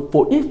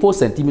 for each 4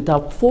 centimeter,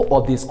 4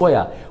 of the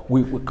square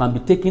we can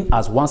be taken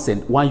as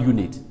 1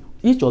 unit.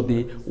 Each of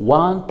the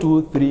 1,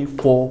 2, 3,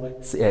 4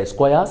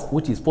 squares,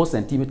 which is 4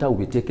 centimeters, will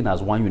be taken as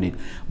 1 unit.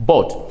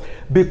 But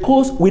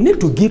because we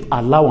need to give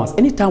allowance,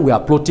 anytime we are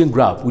plotting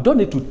graph, we don't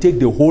need to take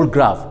the whole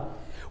graph.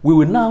 We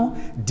will now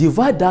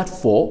divide that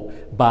 4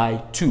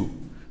 by 2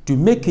 to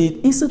make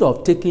it, instead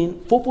of taking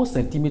 4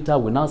 centimeters,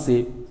 we now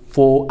say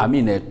 2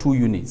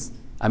 units.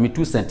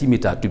 2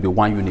 centimeters to be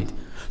 1 unit.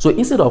 So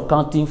instead of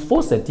counting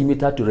 4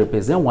 centimeters to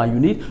represent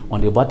 1 unit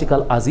on the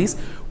vertical axis,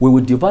 we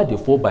will divide the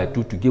 4 by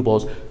 2 to give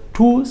us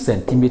 2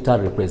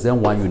 centimeters represent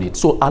 1 unit.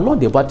 So along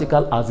the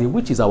vertical axis,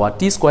 which is our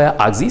T square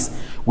axis,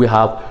 we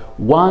have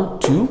 1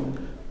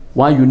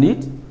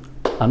 unit,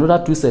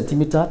 another 2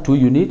 centimeters, 2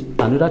 unit,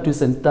 another 2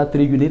 centimeters,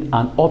 3 unit,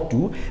 and up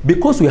to,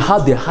 because we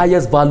have the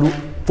highest value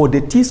for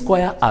the T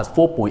square as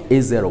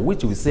 4.80,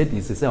 which we said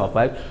is the same as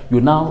 5, you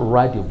now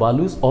write the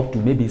values up to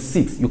maybe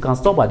 6. You can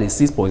stop at the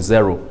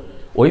 6.0.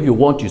 Or if you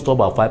want, you stop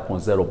at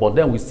 5.0. But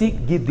then we still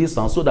give this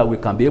one so that we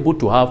can be able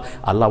to have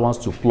allowance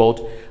to plot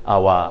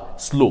our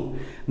slope.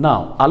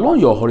 Now,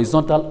 along your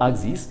horizontal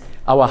axis,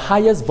 our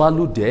highest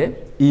value there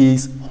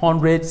is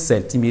 100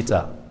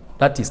 centimeter.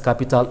 That is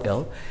capital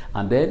L.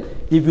 And then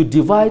if you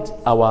divide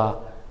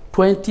our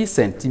 20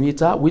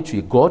 centimeter, which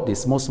we got, the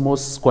small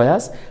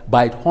squares,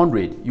 by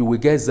 100, you will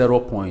get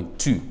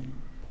 0.2,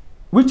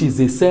 which is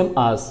the same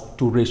as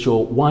to ratio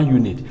 1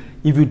 unit.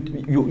 If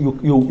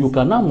you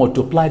can now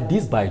multiply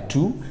this by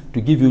 2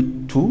 to give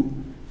you 2.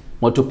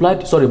 Multiply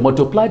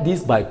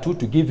this by 2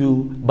 to give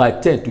you, by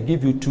 10 to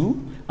give you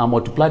 2, and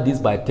multiply this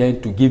by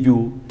 10 to give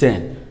you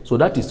 10. So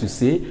that is to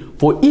say,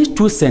 for each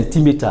 2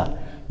 centimeters,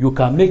 you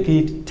can make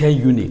it 10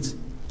 units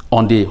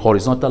on the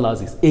horizontal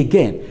axis.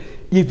 Again,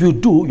 if you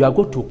do, you are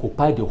going to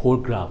occupy the whole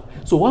graph.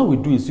 So what we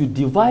do is you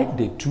divide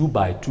the 2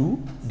 by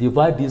 2,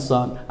 divide this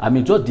one,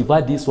 just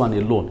divide this one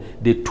alone,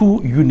 the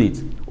 2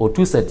 units or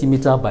 2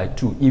 centimeters by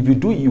 2. If you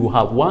do, you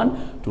have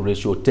 1 to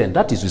ratio 10.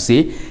 That is to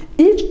say,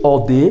 each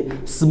of the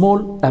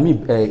small,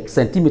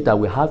 centimeter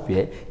we have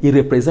here is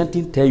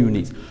representing 10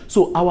 units.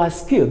 So our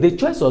scale, the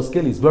choice of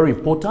scale is very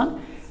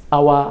important.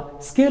 Our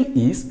scale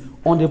is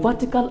on the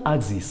vertical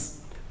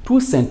axis,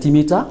 2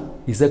 centimeters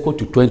is equal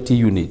to 20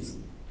 units.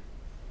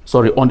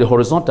 Sorry, on the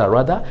horizontal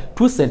rather,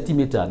 2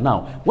 centimeters.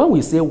 Now, when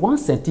we say 1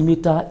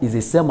 centimeter is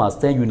the same as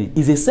 10 units,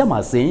 it's the same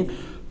as saying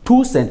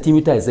 2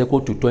 centimeters is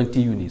equal to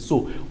 20 units.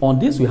 So on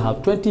this we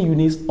have 20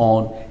 units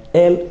on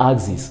L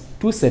axis.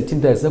 2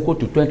 centimeters is equal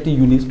to 20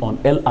 units on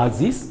L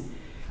axis.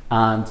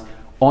 And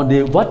on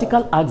the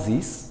vertical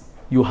axis,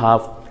 you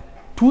have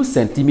 2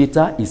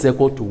 centimeters is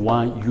equal to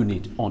 1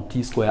 unit on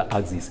T square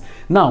axis.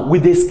 Now,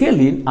 with the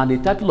scaling and the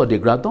title of the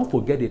graph, don't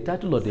forget the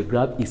title of the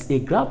graph is a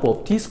graph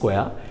of T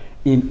square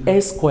in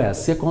S square,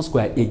 second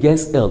square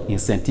against L in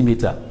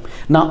centimeter.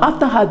 Now,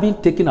 after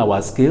having taken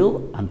our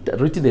scale and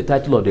written the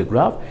title of the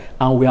graph,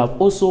 and we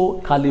have also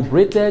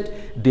calibrated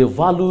the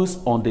values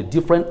on the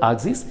different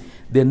axes,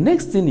 the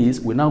next thing is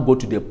we now go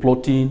to the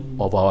plotting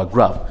of our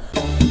graph.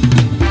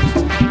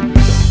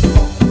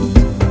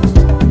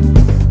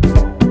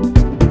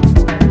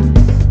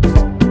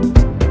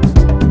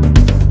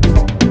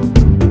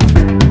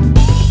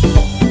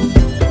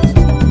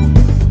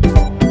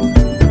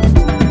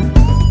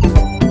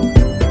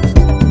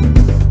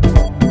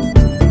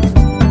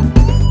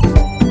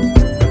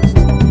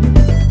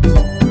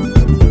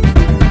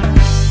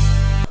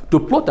 To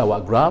plot our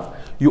graph,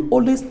 you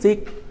always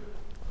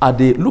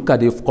look at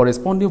the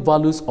corresponding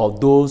values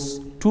of those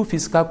 2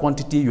 physical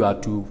quantities you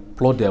have to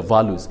plot their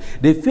values.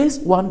 The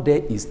first one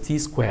there is T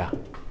square.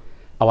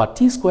 Our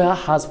T square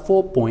has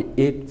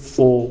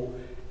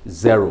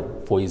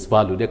 4.840 for its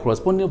value. The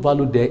corresponding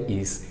value there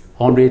is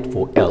 100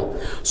 for L.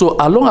 So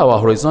along our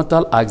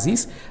horizontal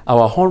axis,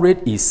 our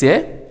 100 is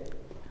here.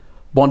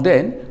 But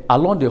then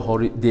along the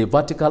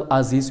vertical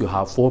axis, you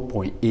have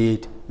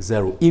 4.80.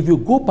 If you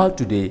go back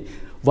to the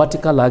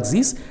vertical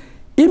axis,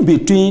 in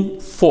between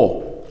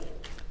 4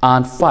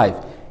 and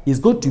 5 is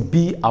going to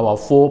be our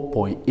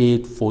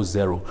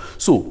 4.840.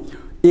 So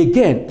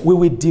again, we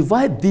will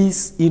divide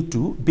this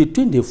into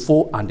between the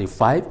 4 and the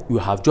 5, you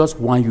have just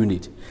 1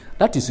 unit.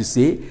 That is to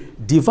say,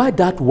 divide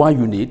that 1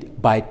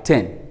 unit by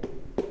 10.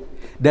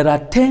 There are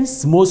 10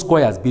 small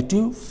squares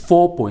between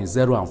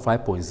 4.0 and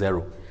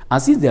 5.0.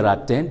 And since there are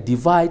 10,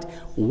 divide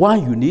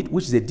 1 unit,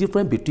 which is the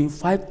difference between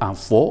 5 and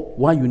 4,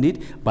 1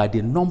 unit, by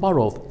the number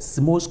of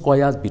small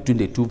squares between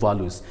the 2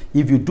 values.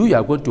 If you do, you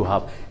are going to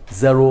have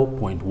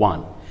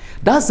 0.1.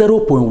 That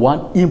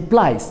 0.1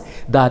 implies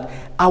that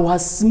our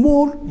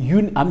small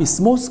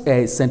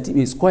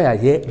centimeter square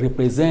here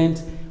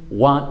represents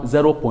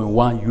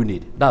 0.1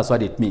 unit. That's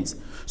what it means.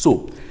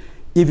 So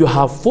if you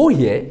have 4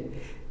 here,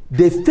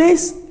 the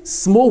first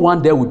small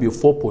one there will be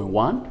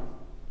 4.1.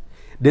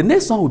 The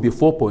next one will be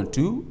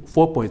 4.2,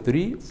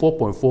 4.3,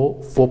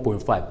 4.4,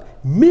 4.5.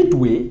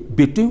 Midway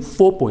between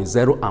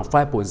 4.0 and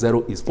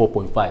 5.0 is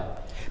 4.5.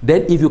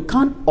 Then if you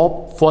count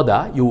up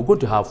further, you will go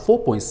to have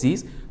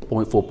 4.6,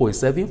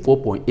 4.7,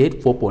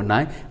 4.8,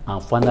 4.9,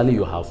 and finally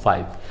you have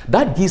 5.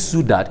 That gives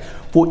you that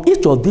for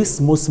each of these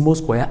small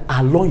square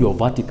along your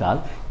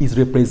vertical is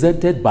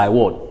represented by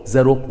what?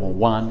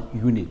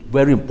 0.1 unit.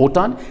 Very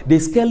important. The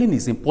scaling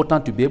is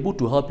important to be able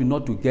to help you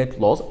not to get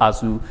lost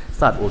as you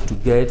start or to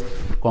get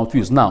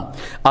confused. Now,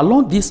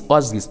 along this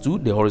axis too,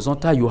 the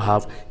horizontal, you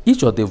have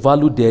each of the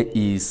value there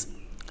is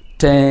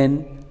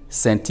 10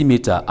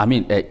 centimeter.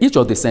 Each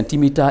of the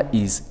centimeter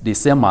is the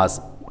same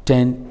as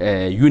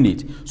 10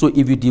 unit. So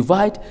if you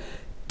divide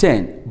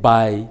 10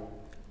 by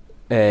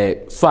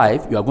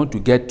 5, you are going to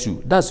get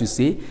 2. That's to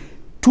say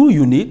 2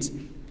 units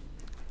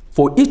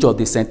for each of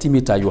the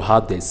centimeter you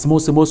have the small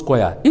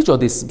square. Each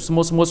of the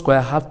small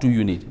square have 2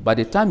 units. By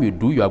the time you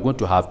do, you are going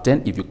to have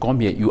 10. If you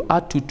come here, you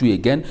add 2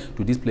 again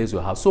to this place you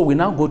have. So we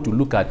now go to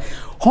look at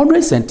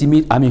 100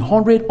 centimeter.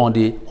 100 on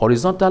the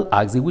horizontal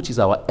axis, which is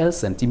our L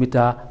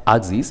centimeter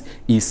axis,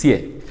 is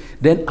here.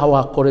 Then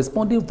our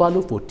corresponding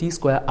value for T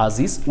square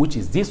axis, which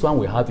is this one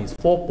we have, is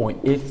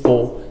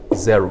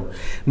 4.840.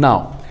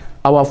 Now,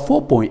 our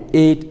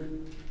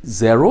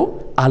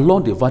 4.80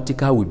 along the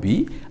vertical will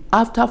be,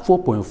 after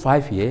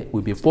 4.5 here,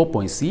 will be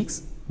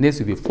 4.6, next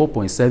will be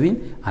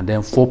 4.7, and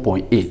then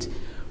 4.8.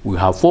 We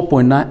have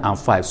 4.9 and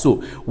 5.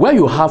 So, where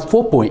you have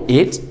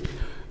 4.8,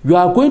 you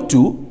are going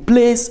to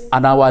place,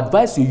 and I would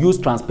advise you use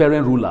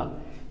transparent ruler.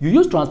 You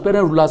use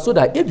transparent ruler so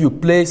that if you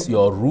place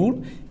your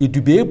rule, it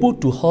will be able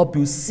to help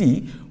you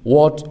see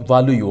what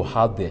value you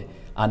have there.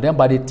 And then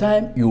by the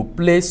time you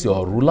place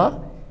your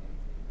ruler,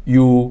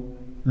 you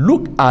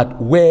look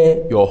at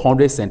where your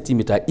 100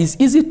 centimeter. It's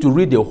easy to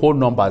read the whole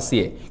numbers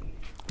here,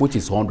 which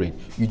is 100.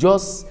 You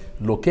just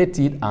locate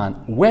it, and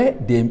where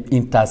they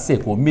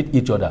intersect or meet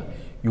each other,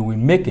 you will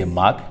make a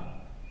mark,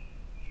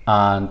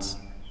 and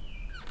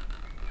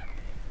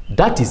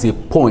that is a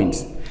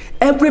point.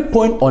 Every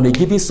point on a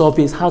given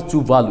surface has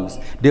 2 values.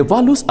 The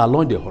values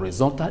along the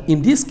horizontal,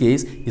 in this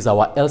case, is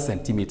our L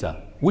centimeter,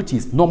 which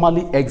is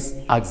normally X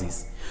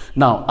axis.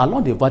 Now,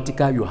 along the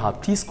vertical, you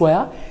have T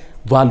square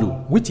value,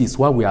 which is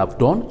what we have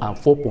done, and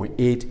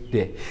 4.8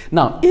 there.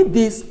 Now, if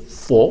this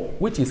 4,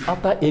 which is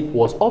after 8,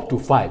 was up to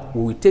 5,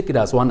 we will take it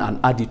as 1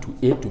 and add it to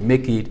 8 to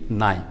make it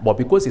 9. But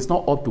because it's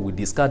not up to, we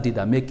discard it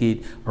and make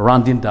it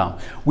rounding down.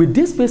 With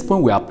this first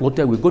point we are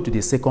plotted, we go to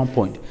the second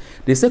point.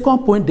 The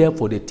second point there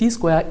for the T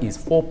square is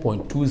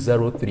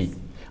 4.203.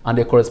 and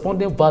the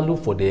corresponding value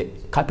for the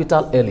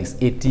capital L is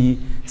 80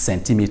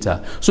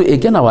 centimeter. So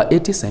again, our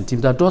 80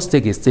 centimeter, just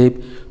take a step,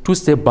 2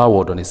 steps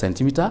backward on a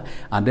centimeter,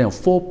 and then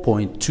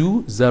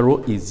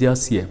 4.20 is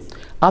just here.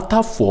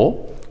 After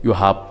 4, you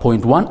have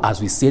 0.1.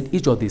 As we said,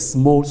 each of the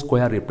small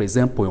square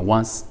represent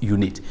 0.1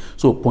 unit.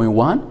 So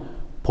 0.1,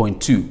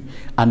 0.2.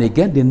 And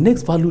again, the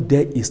next value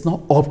there is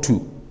not up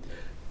to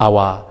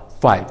our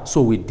 5.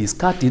 So we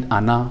discard it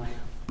and now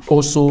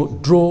also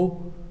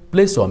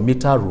place your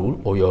meter rule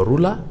or your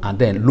ruler and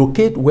then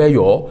locate where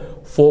your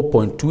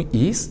 4.2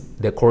 is.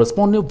 The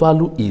corresponding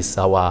value is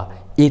our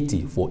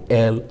 80 for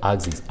L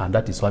axis, and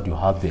that is what you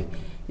have there.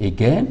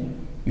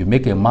 Again, you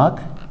make a mark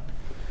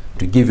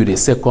to give you the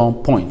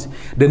second point.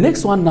 The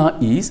next one now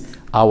is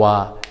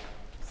our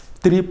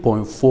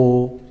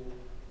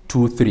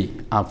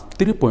 3.423, and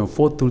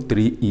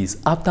 3.423 is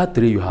after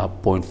 3 you have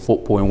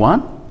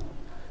 0.1.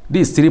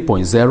 This is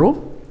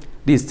 3.0,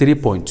 this is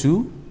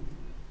 3.2,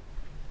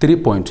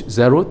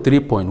 3.0,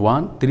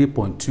 3.1,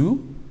 3.2,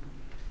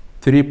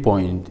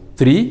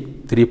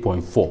 3.3,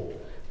 3.4,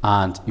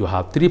 and you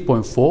have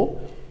 3.4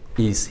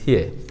 is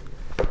here.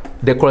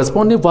 The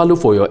corresponding value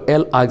for your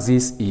L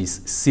axis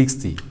is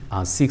 60,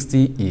 and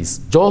 60 is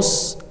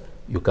just,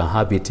 you can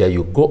have it here,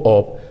 you go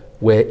up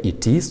where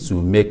it is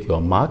to make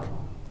your mark.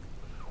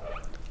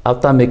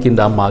 After making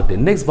that mark, the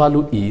next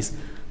value is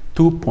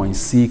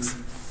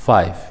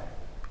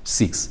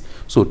 2.656.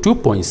 So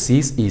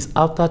 2.6 is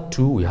after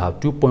 2, we have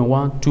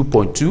 2.1,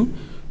 2.2,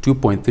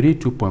 2.3,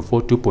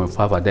 2.4,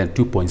 2.5, and then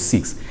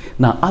 2.6.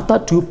 Now after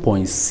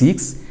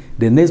 2.6,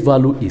 the next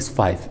value is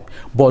 5.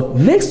 But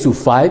next to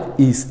 5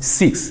 is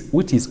 6,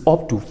 which is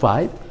up to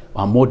 5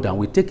 and more than.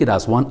 We take it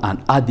as 1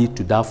 and add it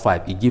to that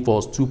 5. It gives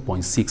us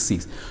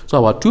 2.66.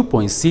 So our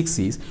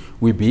 2.66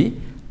 will be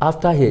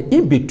after here,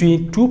 in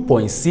between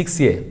 2.6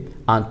 here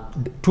and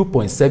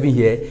 2.7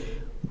 here,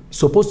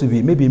 supposed to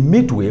be maybe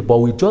midway, but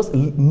we just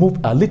move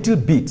a little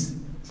bit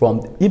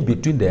from in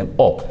between them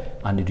up,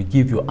 and it will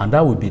give you, and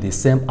that will be the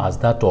same as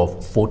that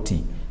of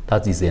 40.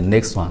 That is the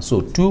next one.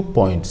 So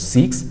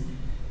 2.6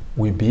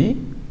 will be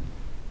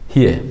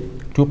here.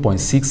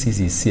 2.66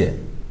 is here.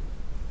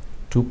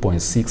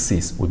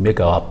 2.66 we make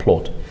our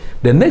plot.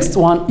 The next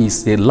one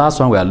is the last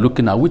one we are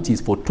looking at, which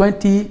is for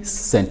 20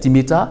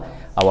 centimeter.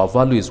 Our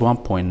value is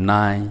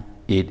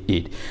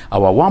 1.988.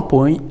 Our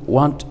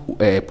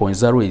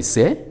 1.0 is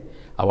here.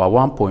 Our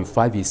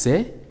 1.5 is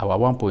here. Our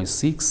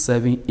 1.6,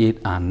 7, 8,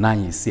 and 9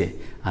 is here.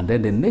 And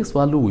then the next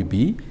value will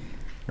be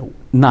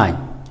 9.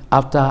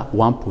 After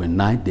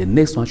 1.9, the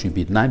next one should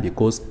be 9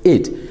 because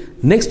 8.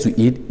 Next to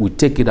it, we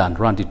take it and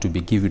round it to be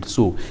given.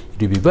 So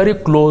it will be very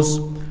close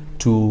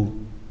to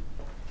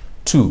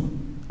 2.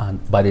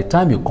 And by the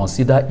time you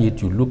consider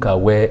it, you look at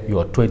where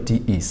your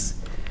 20 is.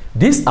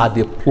 These are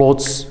the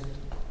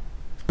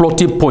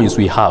plotting points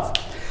we have.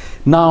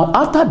 Now,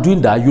 after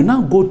doing that, you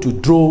now go to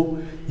draw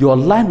your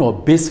line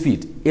of base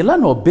feed. A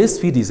line of base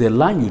feed is a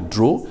line you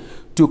draw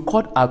to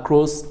cut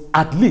across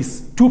at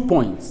least 2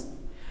 points,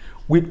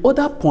 with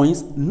other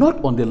points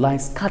not on the line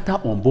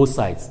scattered on both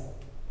sides.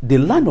 The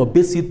line of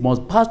base feed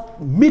must pass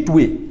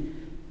midway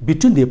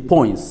between the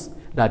points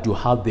that you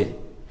have there.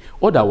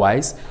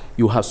 Otherwise,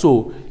 you have,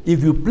 so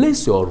if you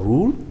place your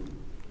rule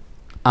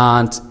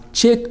and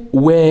check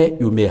where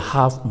you may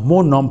have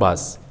more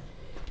numbers,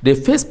 the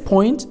first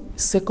point,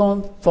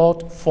 second,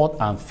 third, fourth,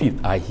 and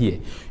fifth are here.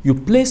 You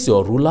place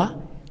your ruler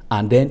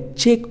and then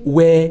check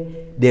where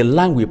the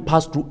line will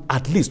pass through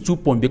at least 2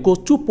 points, because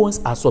 2 points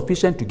are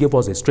sufficient to give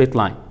us a straight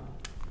line.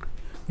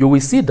 You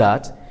will see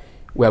that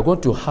we are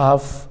going to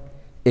have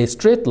a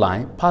straight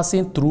line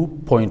passing through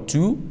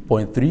 0.2,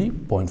 0.3,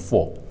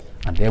 0.4,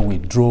 and then we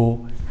draw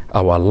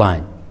our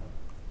line.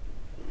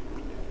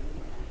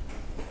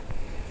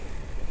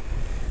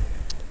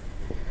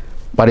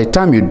 By the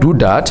time you do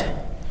that,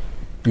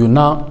 you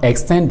now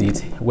extend it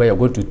where you're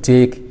going to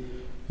take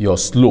your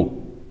slope.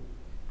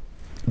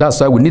 That's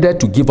why we needed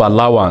to give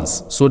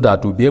allowance so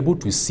that we'll be able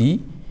to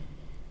see,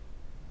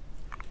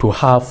 to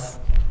have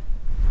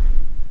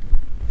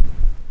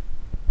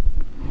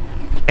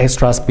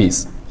extra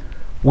space.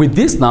 With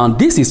this now,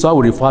 this is what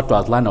we refer to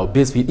as line of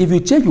base feed. If you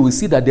check, you will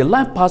see that the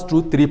line passed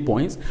through 3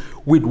 points,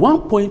 with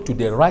 1 point to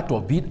the right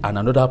of it and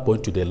another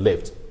point to the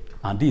left.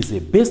 And this is a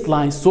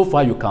baseline so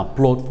far you can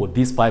plot for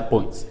these 5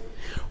 points.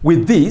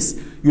 With this,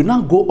 you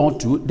now go on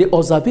to the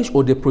observation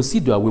or the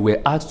procedure we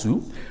were asked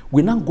to.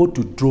 We now go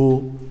to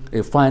draw,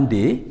 find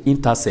the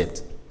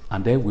intercept,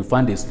 and then we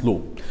find a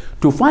slope.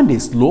 To find a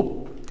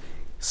slope,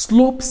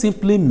 slope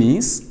simply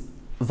means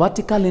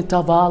vertical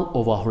interval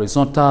over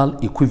horizontal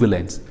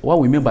equivalent. What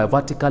we mean by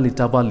vertical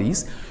interval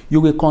is you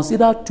will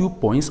consider 2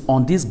 points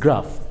on this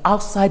graph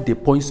outside the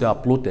points you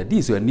have plotted. This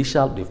is your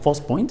initial, the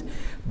first point.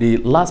 The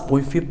last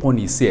point, fifth point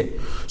is here.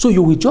 So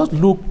you will just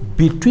look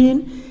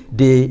between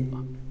the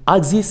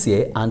axis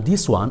here and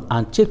this one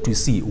and check to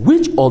see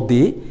which of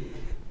the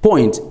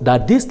points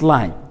that this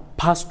line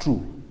passed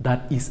through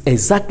that is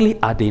exactly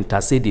at the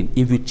interceding.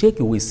 If you check,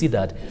 you will see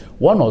that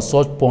one of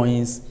such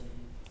points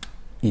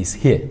is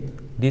here.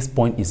 This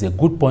point is a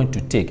good point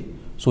to take.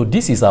 So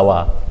this is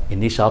our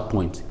initial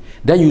point.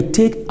 Then you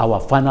take our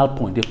final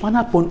point. The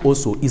final point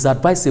also is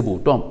advisable.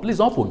 Please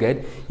don't forget,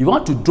 if you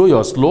want to draw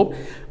your slope,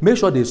 make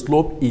sure the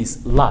slope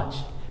is large.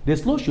 The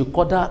slope should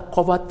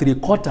cover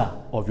 3/4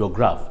 of your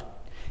graph.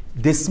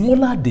 The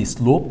smaller the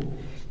slope,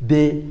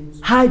 the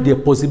higher the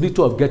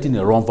possibility of getting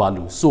a wrong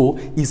value. So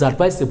it's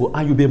advisable,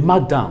 and you'll be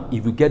marked down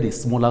if you get a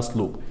smaller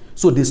slope.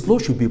 So the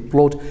slope should be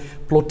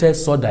plotted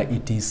so that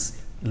it is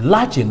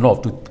large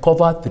enough to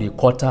cover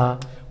 3/4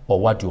 of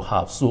what you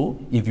have. So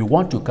if you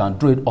want, you can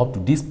draw it up to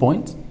this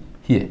point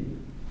here.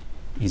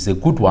 It's a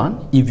good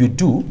one. If you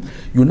do,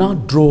 you now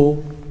draw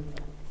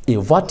a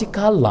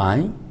vertical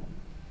line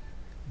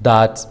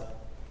that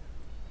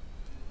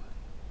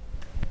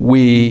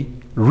will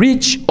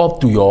reach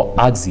up to your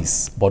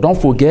axis. But don't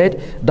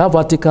forget, that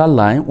vertical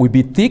line will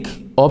be thick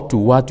up to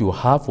what you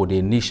have for the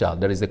initial.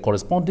 There is a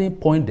corresponding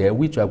point there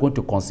which you are going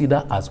to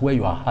consider as where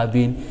you are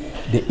having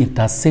the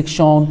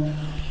intersection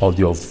of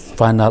your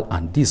final,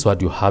 and this is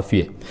what you have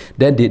here.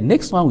 Then the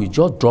next one, we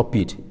just drop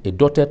it, a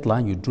dotted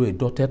line. You draw a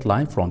dotted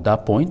line from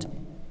that point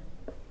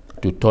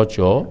to touch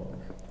your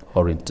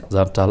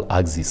horizontal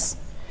axis.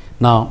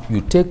 Now you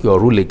take your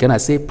ruler. Can I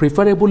say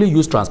preferably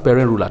use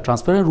transparent ruler?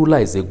 Transparent ruler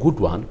is a good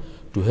one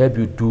to help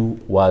you do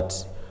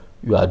what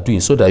you are doing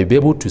so that you'll be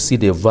able to see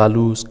the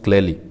values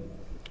clearly.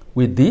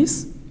 With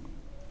this,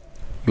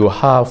 you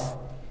have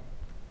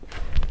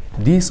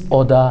this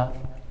other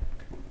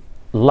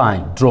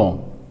line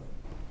drawn,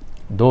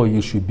 though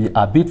you should be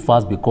a bit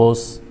fast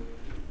because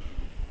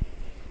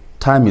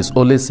time is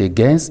always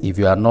against if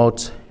you are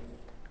not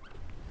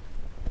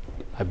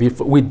a bit.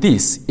 With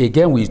this,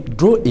 again, we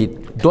draw a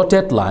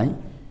dotted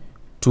line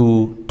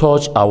to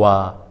touch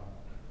our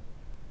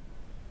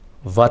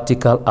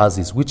vertical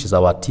axis, which is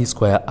our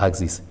t-square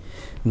axis.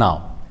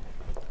 Now,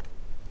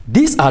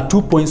 these are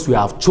 2 points we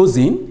have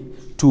chosen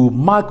to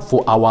mark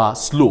for our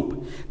slope.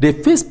 The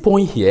first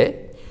point here,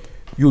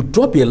 you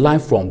drop a line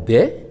from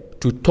there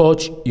to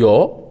touch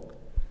your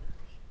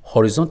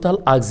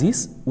horizontal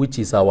axis, which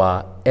is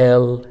our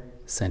L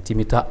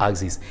centimeter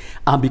axis.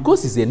 And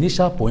because it's the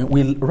initial point,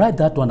 we'll write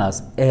that one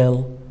as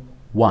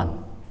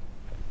L1.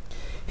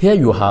 Here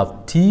you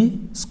have t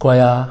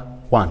square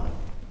 1.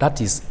 That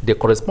is the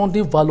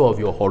corresponding value of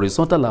your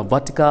horizontal and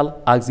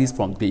vertical axis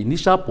from the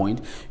initial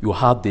point. You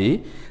have the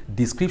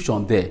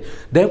description there.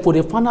 Then for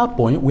the final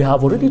point, we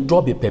have already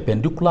dropped a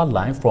perpendicular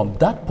line from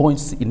that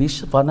point's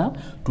initial final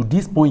to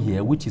this point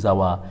here, which is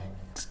our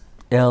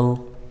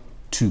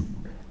L2.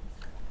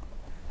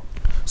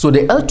 So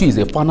the L2 is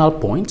the final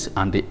point,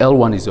 and the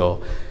L1 is your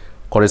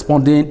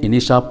corresponding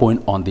initial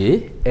point on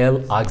the L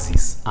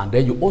axis. And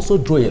then you also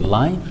draw a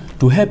line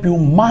to help you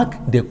mark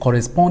the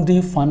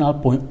corresponding final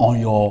point on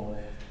your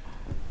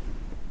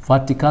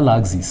vertical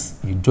axis.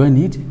 You join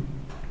it.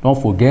 Don't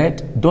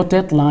forget,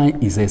 dotted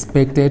line is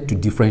expected to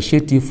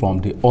differentiate it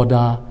from the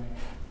other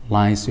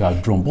lines you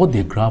have drawn, both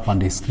the graph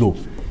and the slope.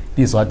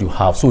 This is what you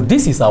have. So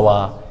this is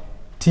our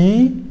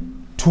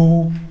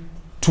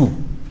T22.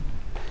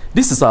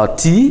 This is our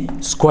T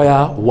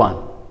square 1.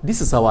 This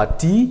is our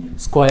T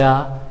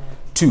square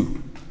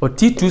 2, or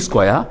T2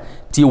 square,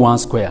 T1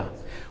 square,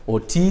 or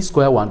T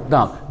square 1.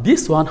 Now,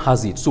 this one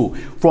has it. So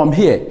from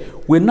here,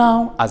 we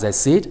now, as I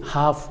said,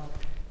 have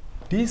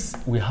this.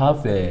 We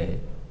have a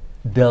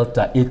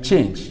delta, a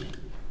change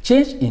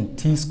in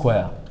T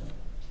square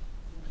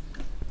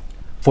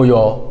for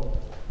your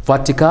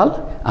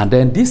vertical, and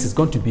then this is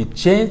going to be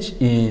change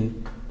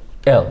in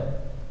L.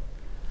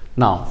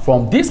 Now,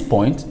 from this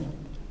point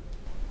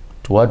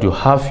to what you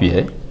have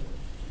here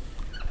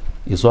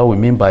is what we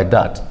mean by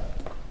that.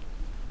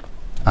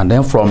 And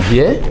then from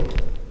here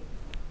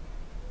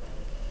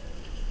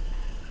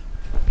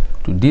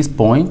to this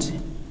point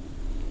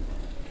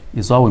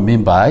is what we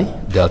mean by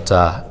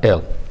delta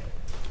L.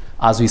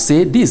 As we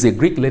say, this is a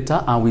Greek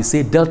letter, and we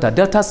say delta.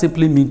 Delta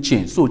simply means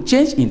change. So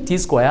change in T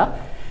square,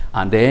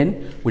 and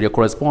then with the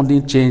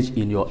corresponding change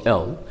in your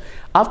L.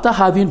 After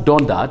having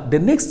done that, the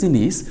next thing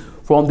is,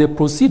 from the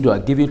procedure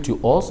given to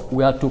us,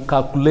 we are to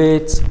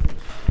calculate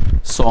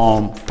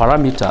some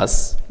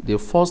parameters. The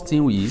first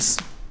thing is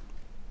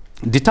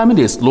determine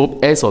the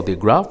slope S of the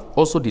graph,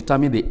 also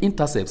determine the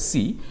intercept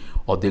C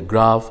of the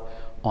graph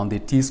on the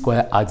T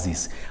square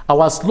axis.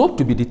 Our slope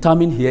to be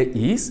determined here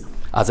is,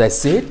 as I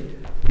said,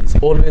 it's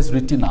always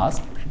written as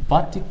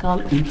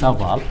vertical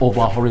interval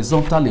over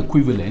horizontal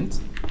equivalent,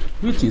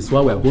 which is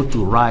what we are going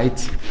to write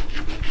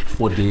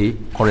for the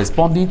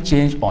corresponding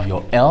change on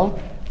your L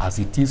as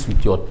it is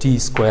with your T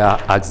square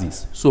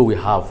axis. So we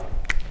have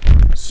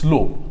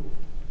slope,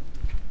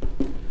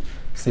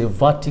 say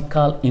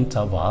vertical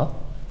interval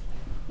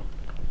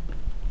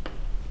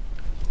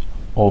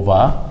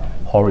over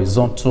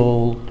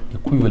horizontal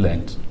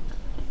equivalent.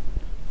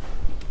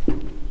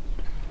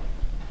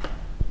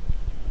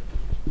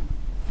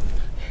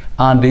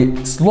 And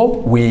the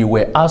slope, we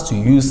were asked to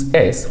use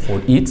S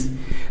for it.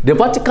 The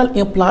vertical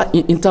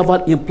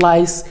interval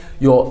implies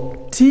your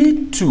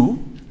T2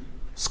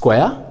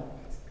 square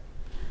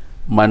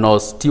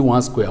minus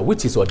T1 square,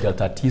 which is your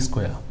delta T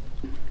square.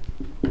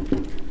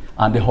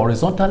 And the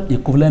horizontal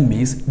equivalent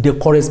means the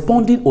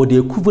corresponding or the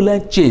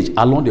equivalent change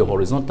along the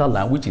horizontal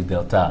line, which is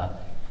delta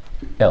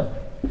L.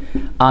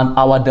 And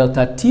our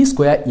delta t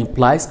square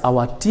implies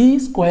our t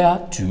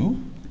square 2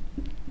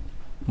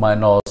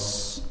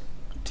 minus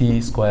t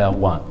square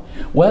 1.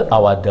 Well,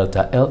 our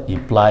delta L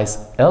implies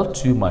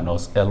L2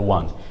 minus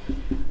L1.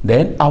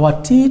 Then our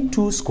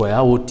t2 square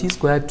or t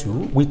square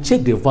 2, we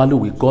check the value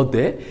we got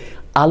there.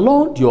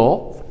 Along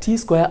your t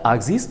square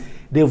axis,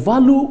 the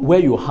value where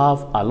you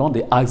have along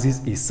the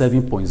axis is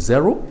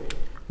 7.0,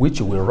 which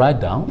you will write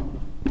down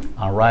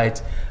and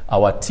write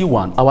our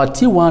T1. Our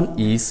T1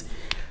 is,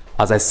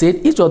 as I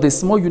said, each of the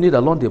small units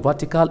along the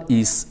vertical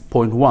is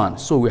 0.1.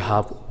 So we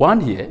have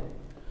 1 here,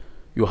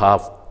 you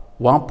have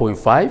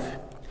 1.5,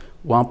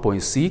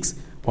 1.6,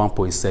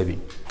 1.7.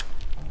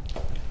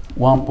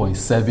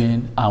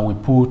 1.7, and we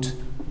put,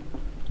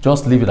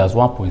 just leave it as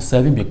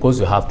 1.7 because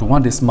you have to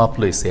one decimal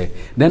place here.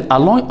 Then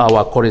along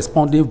our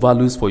corresponding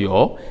values for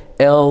your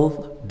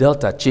L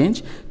delta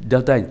change,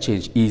 delta in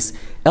change is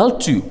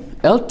L2.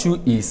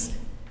 L2 is,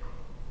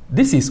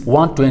 this is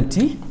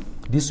 120,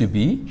 this will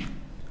be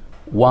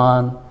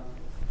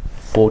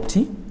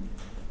 140,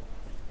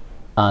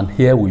 and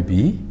here will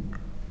be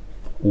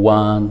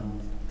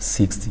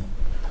 160.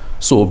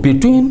 So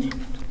between,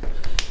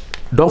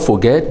 don't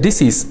forget,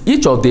 this is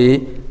each of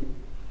the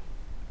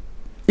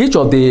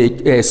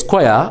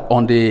square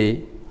on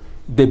the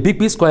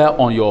big square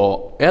on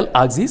your L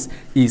axis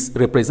is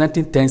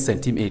representing 10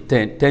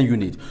 centimeter, 10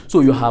 units.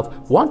 So you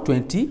have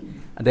 120,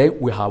 and then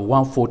we have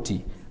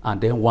 140, and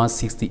then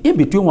 160. In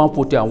between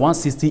 140 and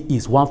 160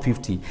 is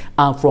 150.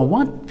 And from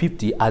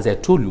 150, as I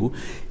told you,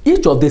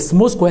 each of the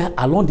small square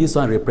along this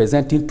one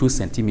representing 2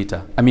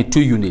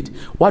 units.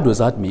 What does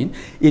that mean?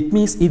 It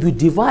means if you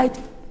divide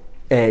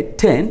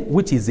 10,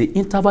 which is the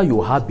interval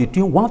you have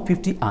between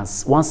 150 and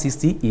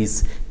 160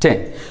 is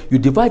 10. You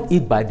divide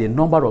it by the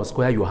number of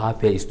square you have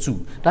here is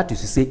 2. That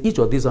is to say each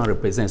of these one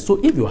represents.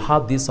 So if you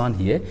have this one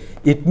here,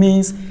 it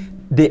means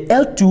the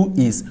L2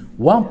 is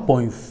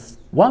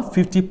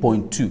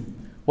 150.2.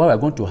 What we're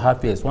going to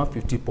have here is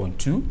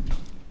 150.2.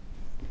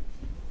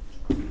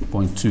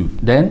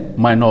 Then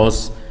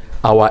minus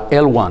our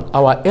L1.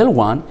 Our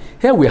L1,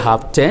 here we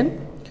have 10.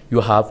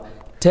 You have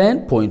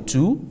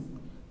 10.2,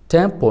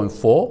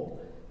 10.4,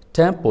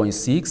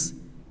 10.6,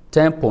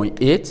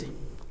 10.8.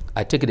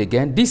 I take it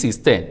again. This is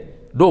 10.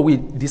 Though we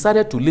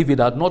decided to leave it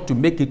out not to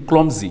make it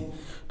clumsy.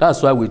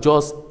 That's why we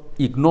just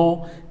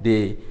ignore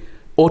the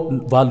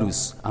odd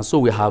values. And so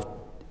we have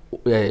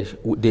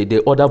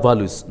the other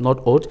values,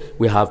 not odd.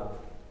 We have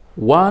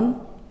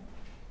 1,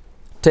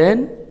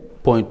 10.2,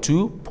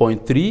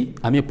 0.3,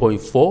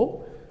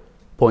 0.4,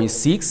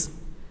 0.6,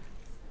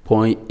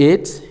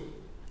 0.8,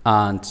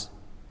 and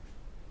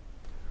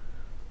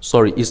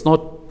sorry, it's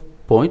not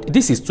point.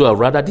 This is 12,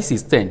 rather, this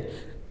is 10.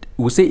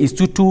 We say it's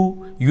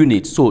 2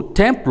 units. So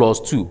 10 plus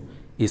 2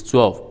 is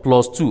 12,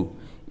 plus 2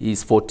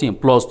 is 14,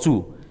 plus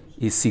 2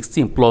 is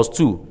 16, plus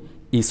 2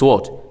 is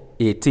what?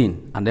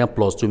 18, and then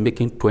plus 2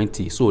 making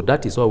 20. So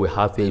that is what we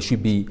have here. It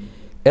should be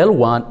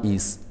L1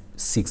 is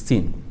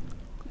 16.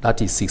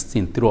 That is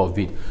 16, 3 of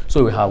it.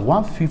 So we have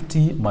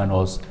 150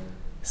 minus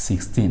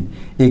 16.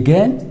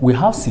 Again, we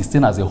have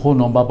 16 as a whole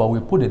number, but we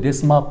put a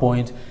decimal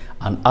point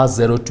and add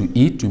 0 to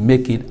it to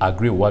make it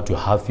agree with what you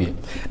have here.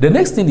 The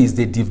next thing is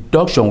the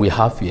deduction we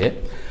have here.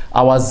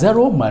 Our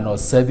 0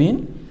 minus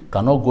 7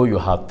 cannot go, you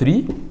have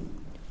 3.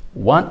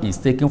 1 is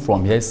taken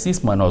from here.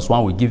 6 minus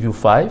 1 will give you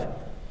 5.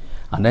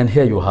 And then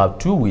here you have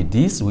 2 with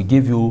this, we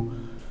give you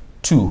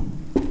 2.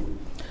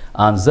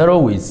 And 0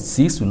 with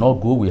 6 will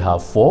not go, we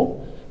have 4.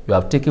 You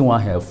have taken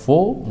 1 here,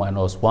 4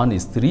 minus 1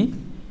 is 3,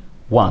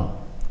 1.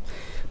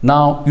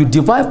 Now you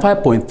divide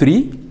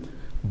 5.3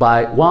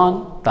 by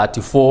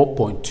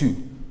 134.2.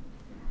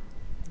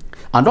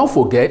 And don't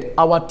forget,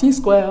 our t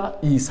square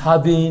is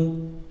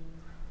having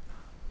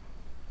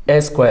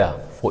s square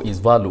for its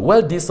value.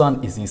 Well, this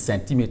one is in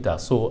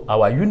centimeters, so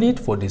our unit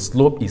for the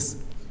slope is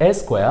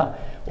s square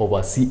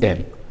over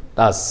cm.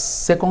 That's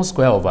second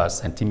square over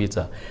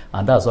centimeter,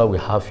 and that's what we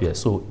have here.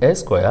 So s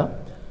square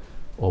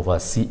over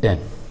cm.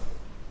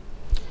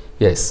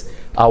 Yes,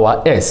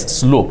 our s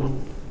slope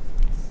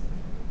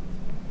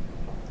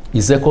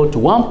is equal to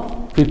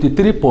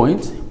 153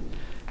 points.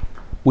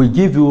 We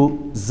give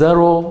you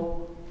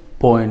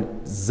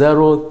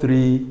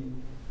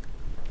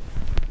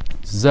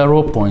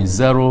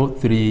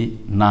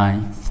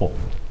 0.0394.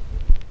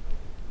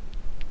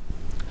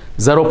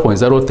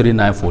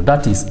 0.0394.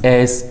 That is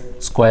s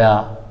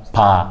square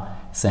per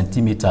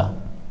centimeter.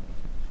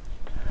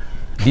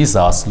 This is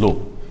our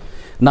slope.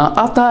 Now,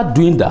 after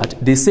doing that,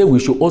 they say we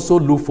should also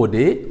look for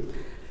the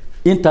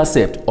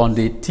intercept on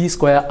the t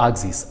square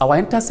axis. Our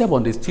intercept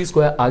on the t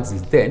square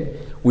axis then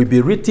will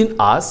be written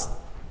as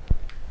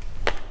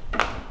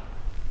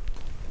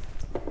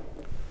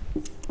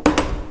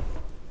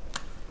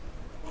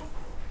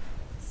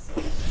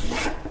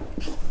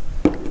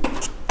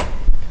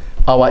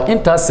our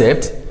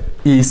intercept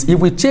is, if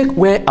we check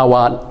where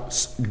our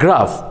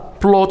graph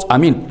plot,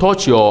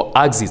 touch your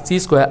axis, t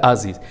square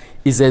axis,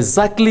 is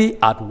exactly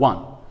at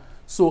 1.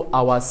 So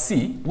our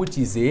C, which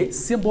is a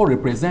symbol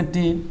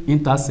representing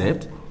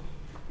intercept,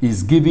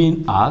 is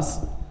giving us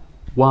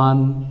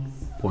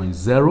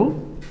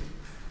 1.0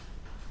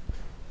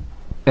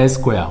 s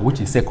square,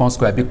 which is second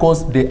square,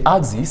 because the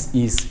axis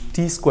is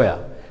t square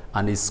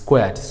and it's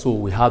squared. So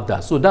we have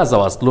that. So that's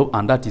our slope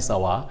and that is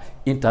our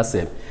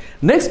intercept.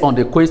 Next on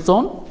the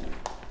question,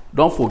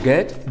 don't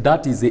forget,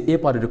 that is the A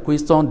part of the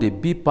question. The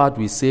B part,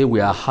 we say we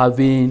are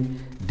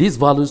having these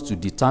values to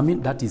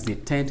determine. That is the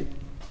 10th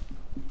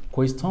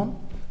question.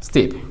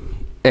 Step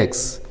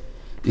X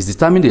is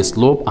determine the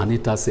slope and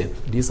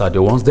intercept. These are the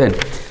ones. Then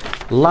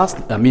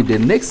the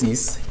next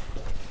is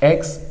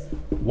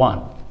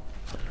X1,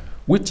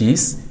 which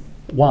is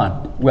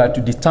 1. We are to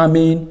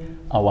determine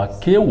our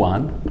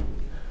K1,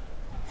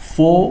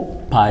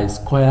 4 pi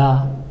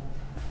square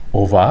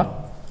over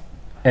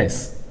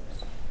S.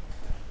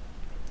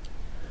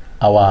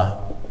 Our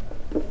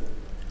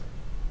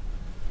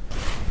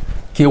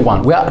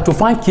K1, we are to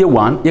find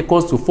K1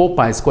 equals to 4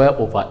 pi square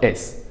over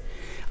S.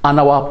 And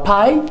our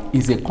pi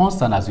is a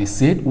constant, as we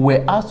said.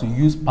 We're asked to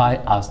use pi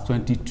as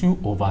 22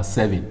 over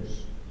 7.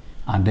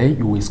 And then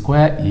you will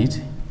square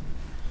it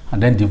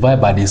and then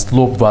divide by the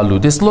slope value.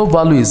 The slope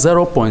value is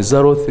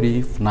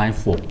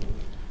 0.0394.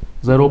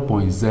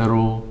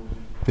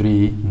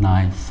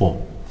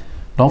 0.0394.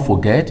 Don't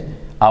forget,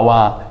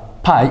 our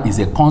pi is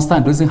a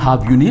constant, doesn't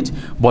have unit,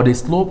 but the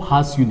slope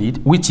has unit,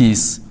 which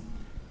is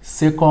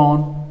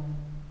second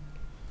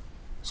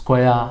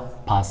square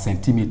per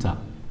centimeter.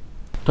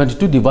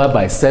 22 divided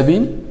by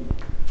 7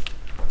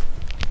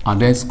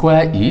 and then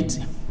square it.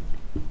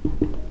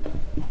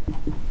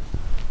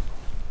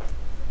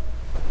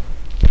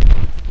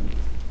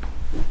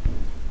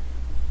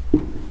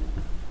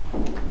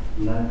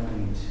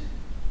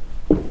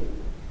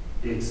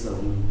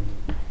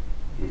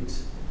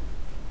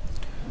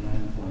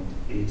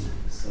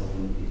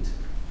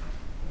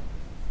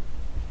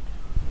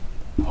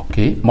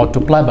 Okay,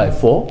 multiply by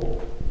 4.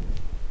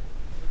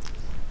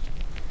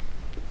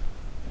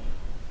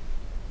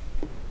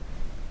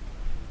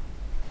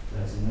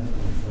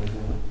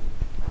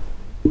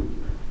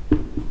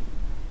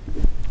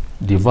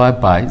 Divide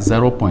by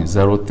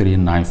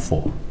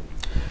 0.0394.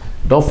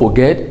 Don't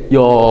forget,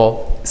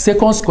 your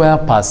second square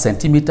per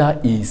centimeter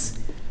is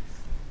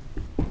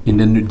in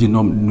the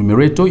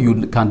numerator.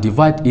 You can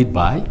divide it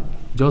by,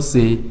 just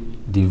say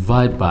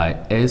divide by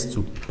s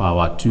to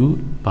power 2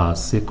 per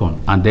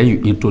second, and then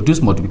you introduce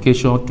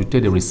multiplication to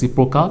take the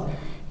reciprocal.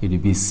 It will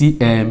be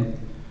cm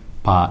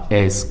per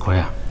s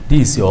square.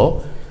 This is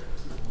your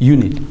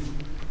unit.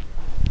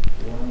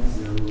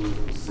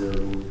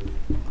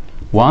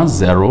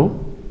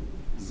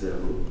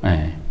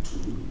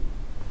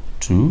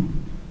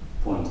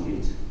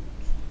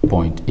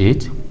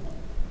 2.8.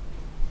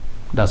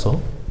 That's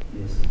all?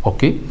 Yes.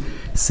 Okay.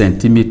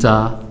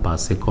 Centimeter per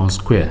second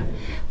square.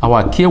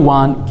 Our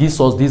K1 gives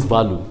us this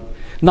value.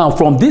 Now,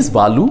 from this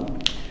value,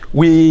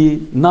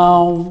 we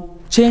now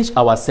change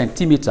our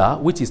centimeter,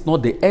 which is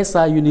not the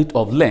SI unit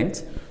of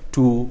length,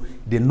 to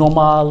the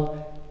normal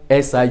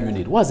SI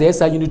unit. What's the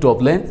SI unit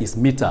of length? Is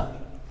meter.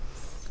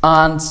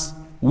 And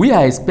we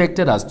are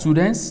expected as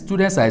students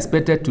are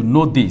expected to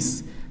know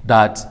this,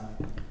 that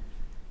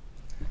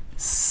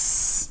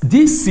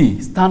this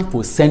C stands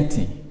for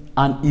centi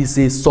and is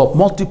a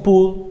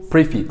submultiple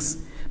prefix.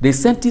 The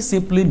centi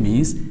simply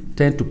means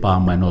 10 to the power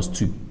minus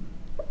 2.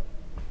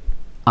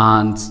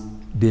 And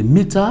the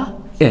meter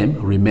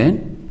M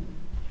remain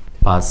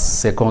per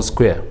second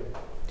square.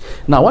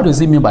 Now, what does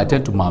it mean by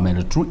 10 to the power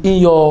minus 2?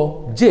 In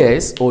your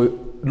JS or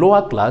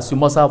lower class, you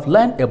must have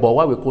learned about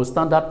what we call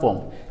standard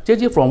form.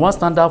 Changing from one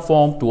standard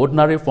form to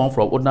ordinary form,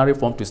 from ordinary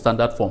form to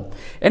standard form.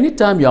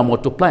 Anytime you are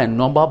multiplying a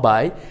number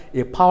by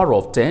a power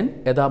of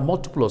 10, either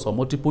multiples or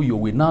multiple, you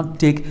will now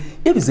take,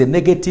 if it's a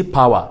negative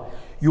power,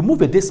 you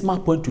move a decimal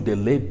point to the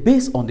left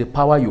based on the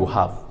power you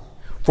have.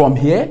 From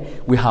here,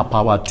 we have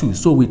power 2.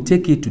 So we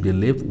take it to the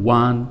left,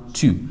 1,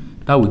 2.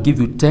 That will give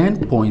you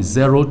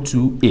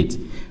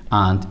 10.028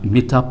 and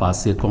meter per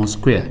second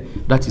square.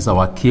 That is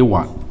our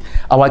K1.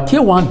 Our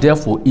K1,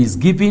 therefore, is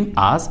giving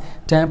us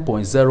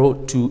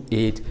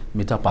 10.028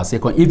 meter per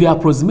second. If you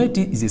approximate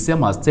it, it's the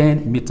same as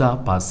 10 meter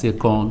per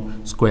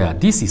second square.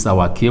 This is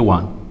our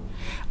K1.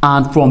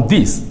 And from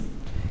this,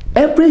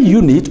 every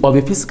unit of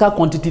a physical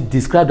quantity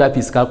describes that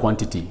physical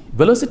quantity.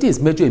 Velocity is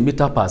measured in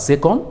meter per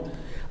second.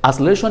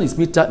 Acceleration is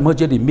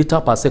measured in meter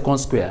per second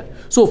square.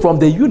 So from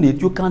the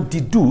unit, you can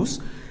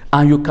deduce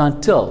and you can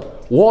tell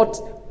what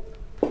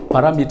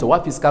parameter,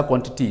 what physical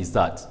quantity is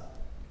that.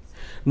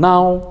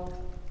 Now,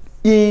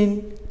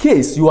 in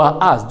case you are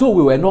asked, though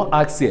we were not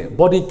asked here,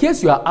 but in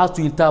case you are asked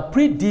to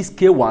interpret this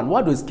K1,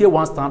 what does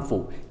K1 stand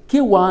for?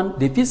 K1,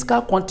 the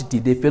physical quantity,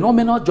 the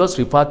phenomenon just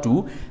referred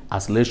to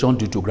acceleration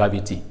due to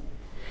gravity.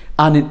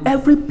 And in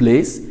every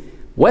place,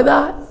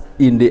 whether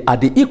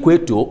at the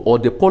equator or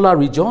the polar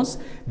regions,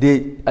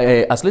 the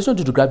acceleration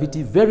due to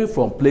gravity vary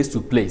from place to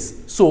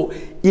place. So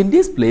in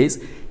this place,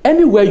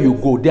 anywhere you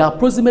go, the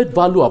approximate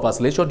value of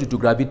acceleration due to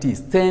gravity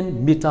is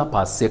 10 meter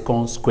per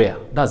second square.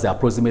 That's the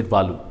approximate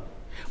value.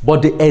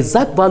 but the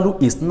exact value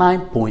is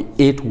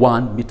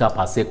 9.81 meter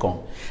per second.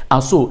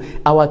 And so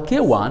our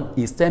K1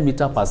 is 10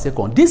 meter per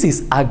second. This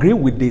is agreed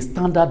with the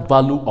standard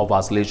value of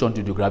acceleration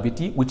due to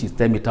gravity, which is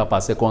 10 meter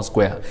per second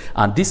square.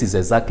 And this is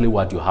exactly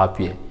what you have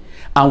here.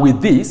 And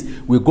with this,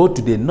 we go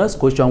to the next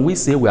question. We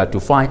say we are to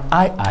find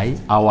II,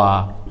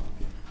 our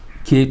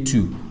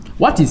K2.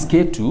 What is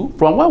K2?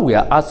 From what we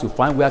are asked to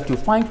find, we are to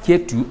find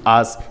K2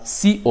 as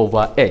C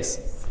over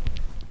S.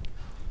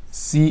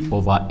 C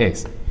over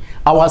S.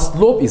 Our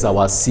slope is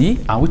our C,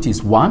 and which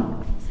is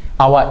 1.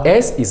 Our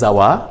S is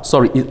our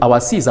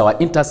C is our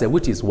intercept,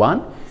 which is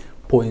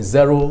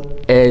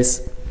 1.0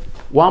 S,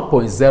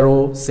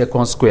 1.0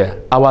 second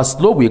square. Our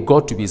slope we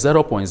got to be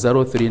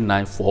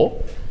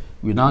 0.0394.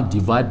 We now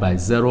divide by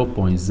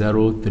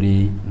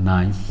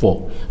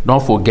 0.0394.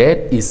 Don't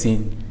forget, it's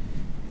in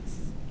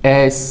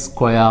S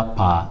square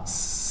per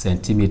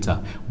centimeter.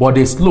 But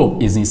the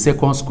slope is in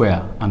second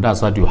square, and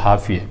that's what you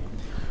have here.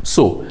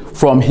 So,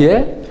 from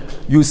here,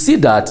 you see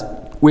that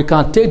we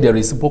can take the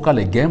reciprocal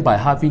again by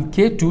having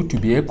K2 to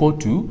be equal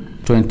to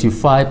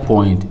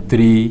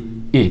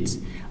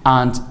 25.38.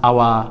 And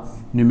our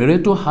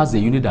numerator has the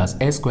unit as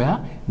S square,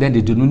 then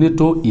the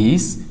denominator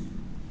is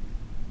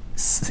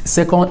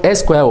second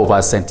S square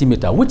over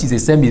centimeter, which is the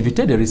same. If you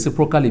take the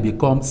reciprocal, it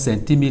becomes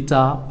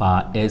centimeter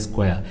per S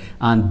square.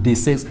 And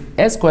this is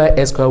S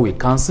square will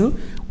cancel.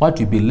 What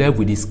will be left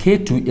with is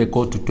K2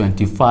 equal to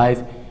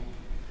 25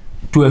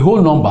 to a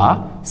whole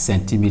number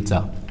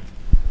centimeter.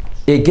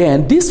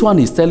 Again, this one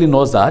is telling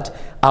us that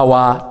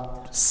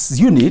our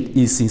unit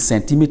is in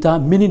centimeter,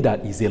 meaning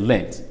that is a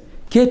length.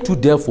 K2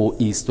 therefore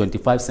is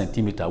 25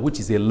 centimeter, which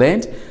is a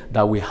length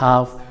that we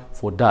have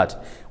for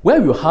that.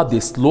 Where you have the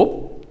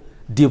slope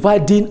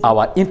dividing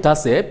our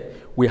intercept,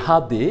 we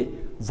have the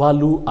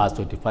value as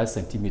 25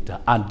 centimeter,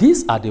 and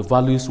these are the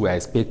values we are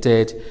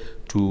expected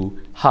to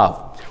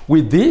have.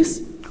 With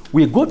this,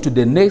 we go to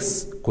the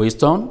next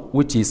question,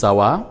 which is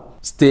our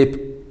step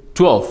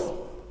 12.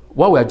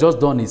 What we have just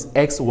done is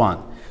x1.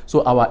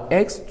 So our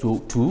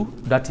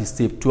x2, that is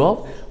step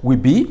 12, will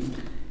be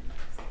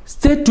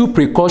state 2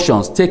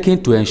 precautions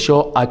taken to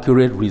ensure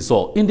accurate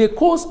result. In the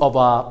course of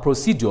our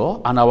procedure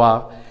and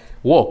our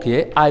work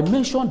here, I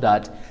mentioned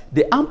that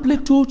the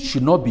amplitude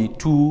should not be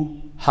too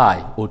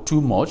high or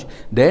too much.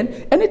 Then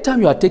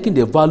anytime you are taking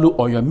the value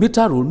on your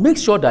meter rule, make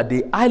sure that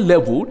the eye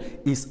level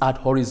is at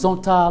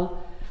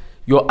horizontal.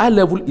 Your eye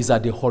level is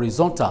at the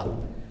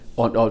horizontal.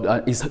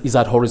 Is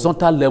at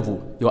horizontal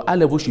level. Your eye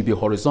level should be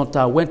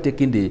horizontal when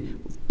taking the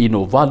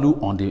value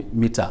on the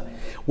meter.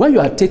 When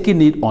you are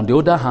taking it, on the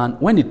other hand,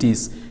 when it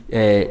is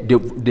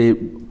the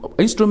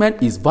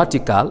instrument is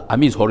vertical, I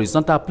mean it's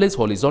horizontal, placed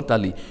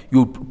horizontally,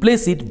 you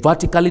place it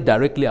vertically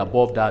directly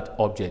above that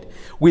object.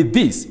 With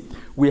this,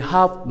 we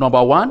have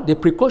number one, the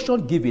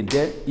precaution given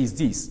there is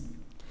this.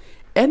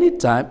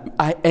 Anytime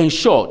I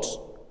ensured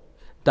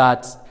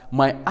that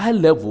my eye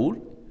level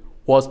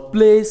was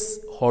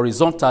placed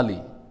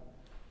horizontally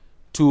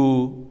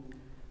to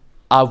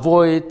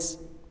avoid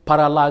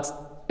parallax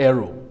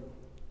error.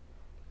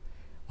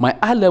 My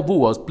eye level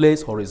was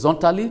placed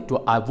horizontally to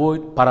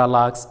avoid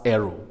parallax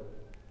error.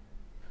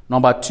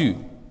 Number two,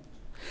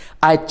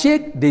 I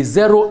check the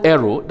zero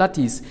error. That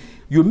is,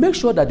 you make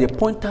sure that the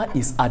pointer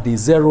is at the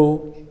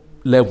zero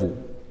level.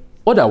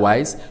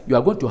 Otherwise, you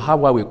are going to have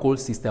what we call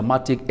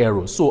systematic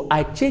error. So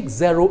I check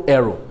zero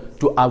error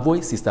to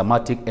avoid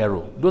systematic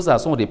error. Those are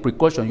some of the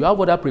precautions. You have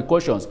other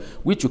precautions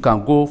which you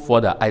can go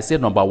further. I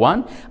said number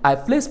one, I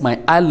place my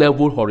eye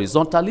level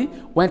horizontally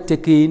when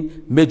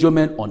taking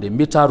measurement on the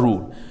meter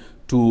rule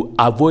to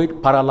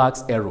avoid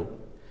parallax error.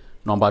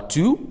 Number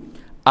two,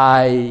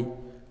 I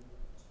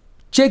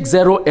check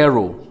zero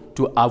error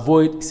to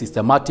avoid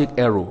systematic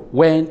error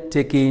when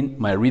taking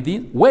my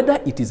reading. Whether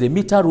it is a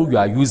meter rule you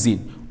are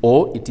using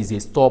or it is a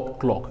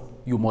stop clock,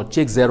 you must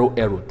check zero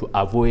error to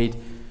avoid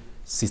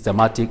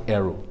systematic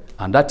error.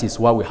 And that is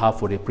what we have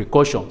for the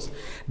precautions.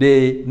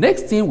 The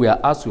next thing we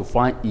are asked to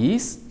find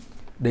is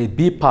the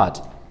B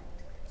part.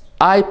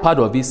 I part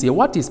of this here,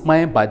 what is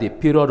meant by the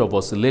period of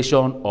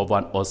oscillation of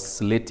an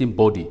oscillating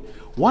body?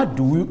 What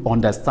do we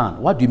understand?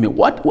 What do you mean?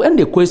 When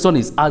the question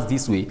is asked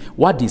this way,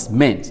 what is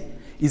meant?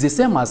 It's the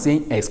same as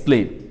saying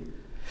explain.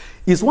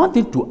 It's one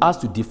thing to ask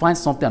to define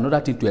something,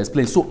 another thing to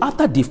explain. So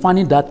after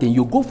defining that thing,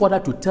 you go further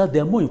to tell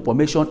them more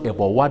information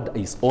about what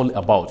it's all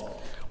about.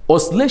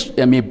 Oscillation,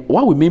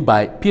 what we mean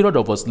by period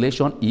of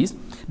oscillation is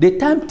the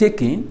time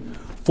taken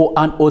for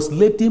an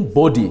oscillating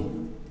body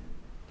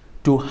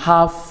to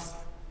have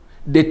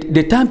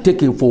the time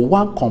taken for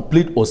one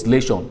complete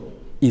oscillation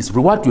is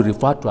what we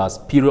refer to as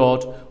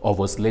period of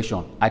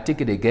oscillation. I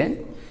take it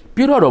again.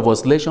 Period of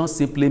oscillation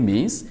simply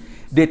means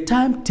the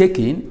time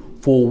taken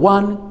for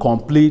one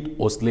complete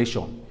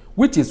oscillation,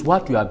 which is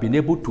what we have been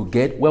able to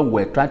get when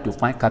we're trying to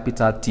find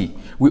capital T.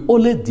 We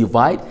only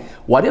divide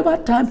whatever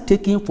time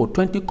taken for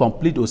 20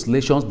 complete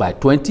oscillations by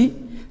 20,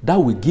 that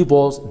will give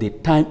us the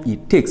time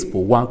it takes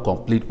for one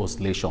complete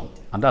oscillation.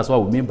 And that's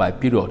what we mean by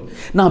period.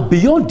 Now,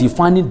 beyond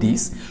defining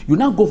this, you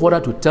now go further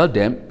to tell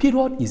them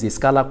period is a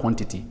scalar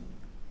quantity.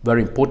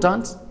 Very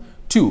important.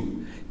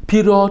 Two,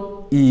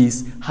 period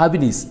is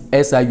having its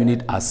SI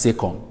unit as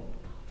second.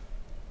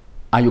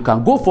 And you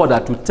can go further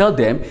to tell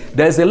them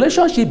there is a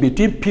relationship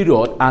between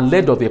period and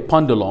length of a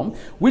pendulum,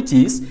 which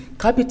is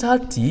capital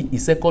T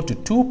is equal to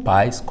 2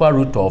 pi square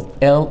root of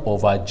L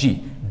over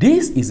G.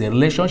 This is a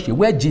relationship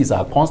where G is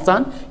a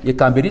constant. It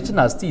can be written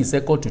as T is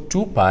equal to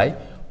 2 pi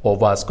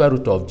over square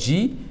root of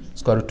G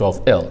square root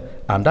of L.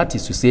 And that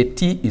is to say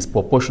T is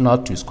proportional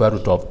to square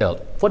root of L.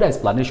 Further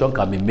explanation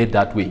can be made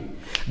that way.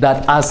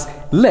 That as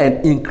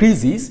length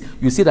increases,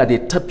 you see that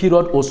the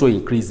period also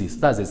increases.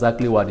 That's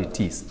exactly what it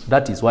is.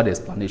 That is what the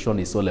explanation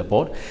is all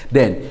about.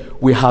 Then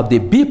we have the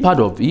B part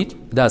of it.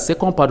 The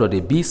second part of the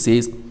B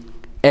says,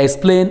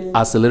 explain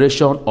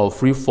acceleration of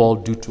free fall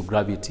due to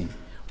gravity.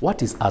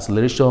 What is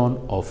acceleration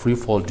of free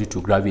fall due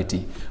to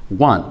gravity?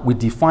 One, we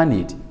define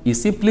it. It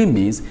simply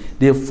means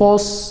the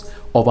force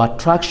of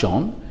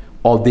attraction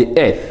of the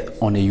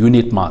Earth on a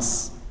unit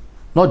mass.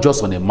 Not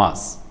just on a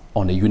mass,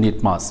 on a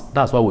unit mass.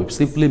 That's what we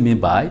simply mean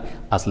by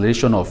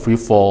acceleration of free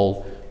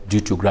fall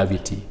due to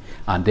gravity.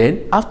 And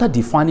then after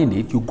defining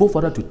it, you go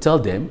further to tell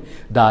them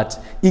that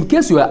in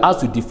case you are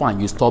asked to define,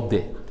 you stop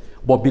there.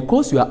 But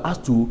because you were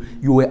asked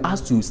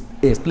to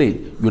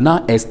explain, you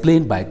now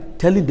explain by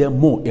telling them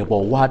more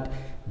about what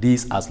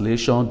this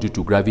acceleration due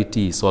to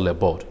gravity is all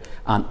about.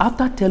 And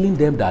after telling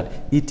them that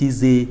it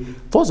is a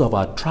force of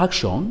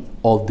attraction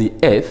of the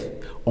Earth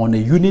on a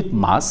unit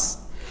mass,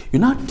 you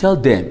now tell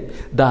them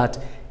that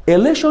a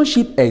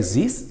relationship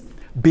exists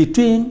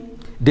between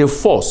the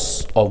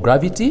force of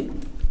gravity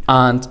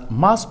and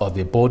mass of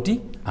the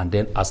body, and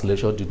then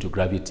acceleration due to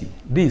gravity.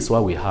 This is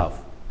what we have.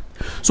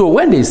 So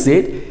when they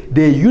said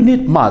the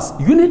unit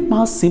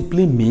mass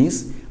simply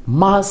means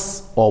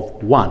mass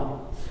of 1.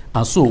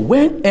 And so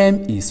when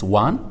m is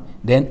 1,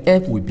 then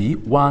F will be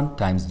 1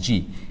 times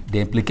g. The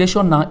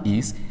implication now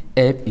is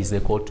F is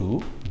equal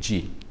to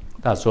g.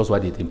 That's just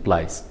what it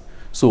implies.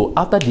 So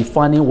after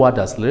defining what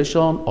the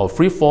acceleration of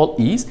free fall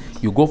is,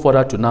 you go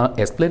further to now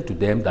explain to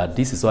them that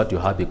this is what you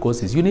have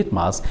because it's unit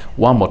mass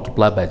 1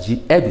 multiplied by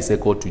g, F is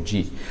equal to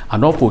g.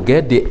 And don't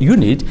forget the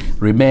unit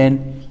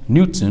remain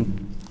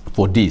Newton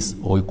for this,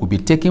 or it could be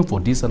taken for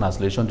this and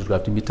acceleration to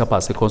gravity meter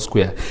per second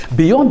square.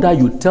 Beyond that,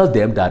 you tell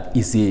them that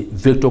it's a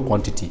vector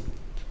quantity.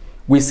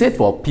 We said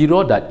for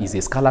period that is a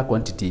scalar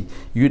quantity,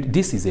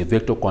 this is a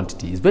vector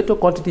quantity. It's vector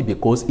quantity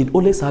because it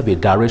always has a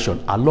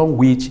direction along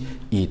which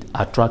it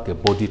attracts a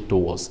body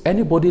towards.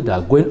 Any body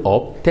that going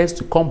up tends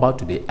to come back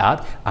to the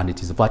earth and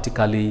it is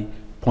vertically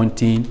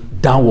pointing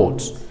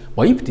downwards.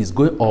 But if it is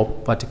going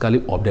up,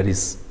 vertically up, there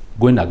is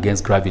going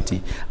against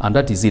gravity, and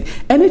that is it.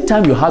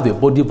 Anytime you have a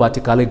body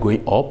vertically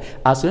going up,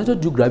 acceleration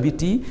due to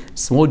gravity,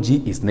 small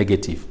g is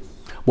negative.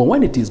 But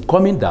when it is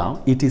coming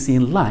down, it is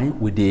in line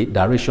with the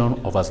direction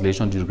of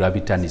acceleration due to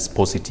gravity and is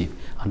positive.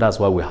 And that's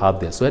why we have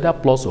this. So either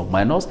plus or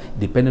minus,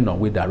 depending on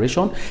which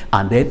direction,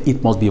 and then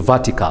it must be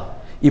vertical.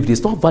 If it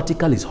is not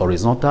vertical, it's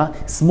horizontal,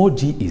 small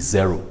g is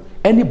 0.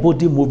 Any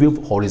body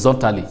moving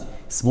horizontally,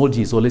 small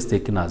g is always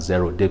taken as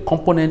 0. The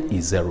component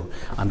is 0.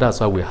 And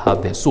that's why we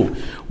have this. So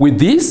with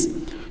this,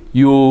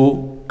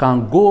 you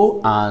can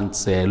go and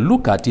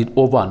look at it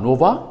over and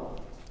over.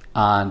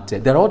 And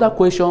there are other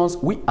questions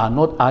we are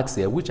not asked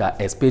here, which I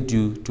expect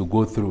you to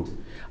go through.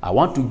 I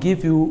want to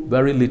give you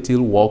very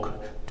little work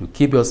to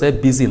keep yourself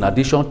busy in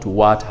addition to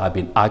what have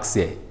been asked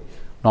here.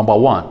 Number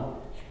 1,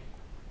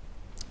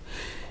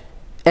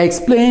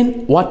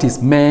 explain what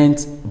is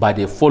meant by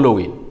the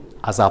following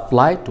as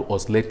applied to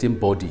oscillating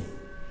body.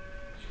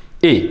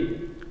 A,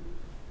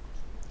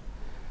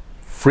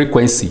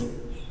 frequency.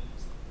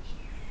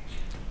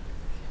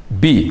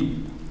 B,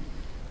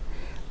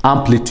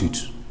 amplitude.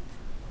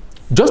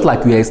 Just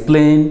like we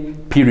explain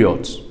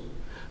periods,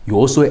 you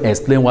also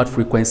explain what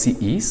frequency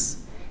is,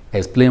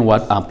 explain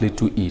what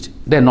amplitude is.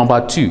 Then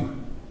number 2,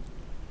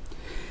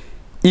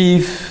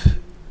 if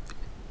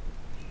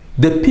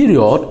the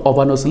period of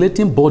an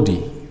oscillating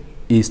body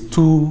is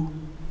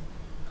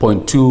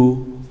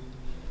 2.2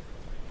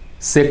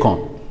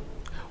 seconds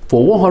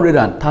for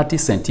 130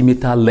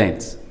 centimeter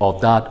length of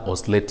that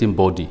oscillating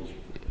body,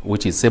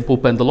 which is simple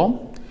pendulum,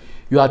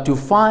 you have to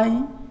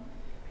find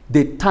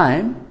the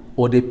time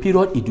or the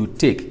period it will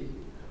take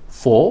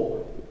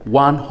for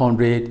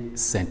 100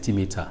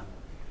 centimeter.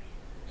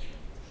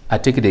 I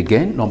take it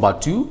again. Number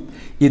 2,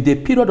 if the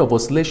period of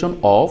oscillation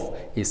of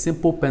a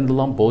simple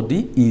pendulum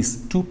body is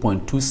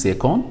 2.2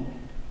 seconds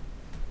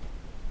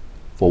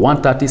for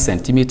 130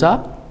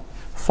 centimeter,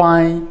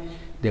 find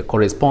the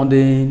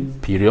corresponding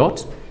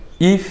period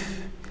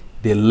if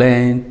the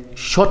length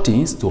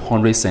shortens to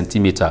 100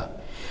 centimeter.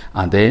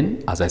 And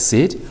then, as I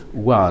said,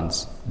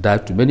 once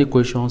dive to many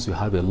questions, you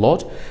have a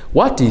lot.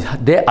 What is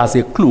there as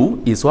a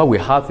clue is what we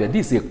have here.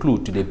 This is a clue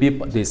to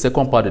the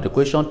second part of the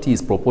question. T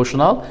is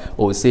proportional,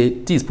 or we say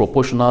T is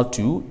proportional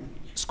to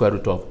square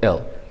root of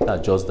L.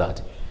 That's just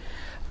that.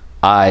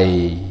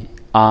 I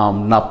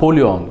am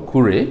Napoleon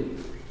Kure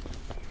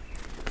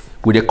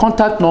with a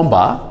contact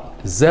number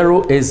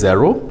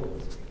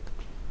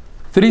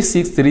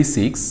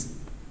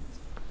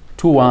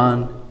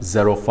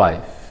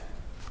 080-3636-2105.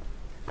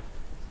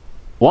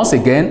 Once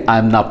again,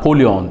 I'm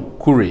Napoleon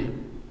Kure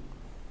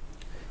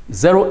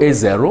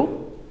 080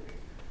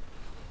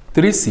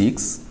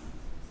 36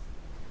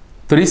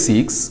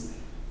 36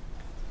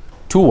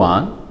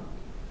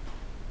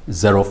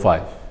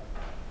 2105.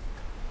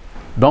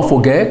 Don't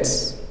forget,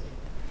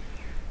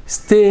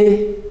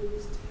 stay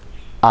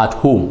at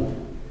home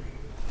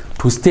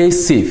to stay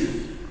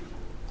safe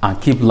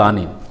and keep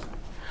learning.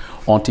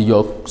 Until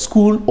your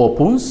school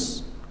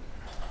opens,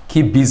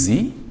 keep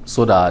busy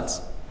so that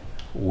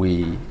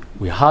we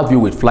have you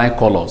with flying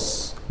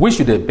colors. Wish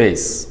you the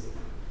best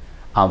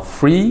and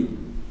free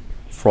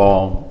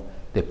from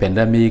the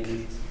pandemic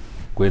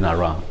going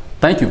around.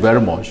 Thank you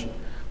very much.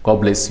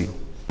 God bless you.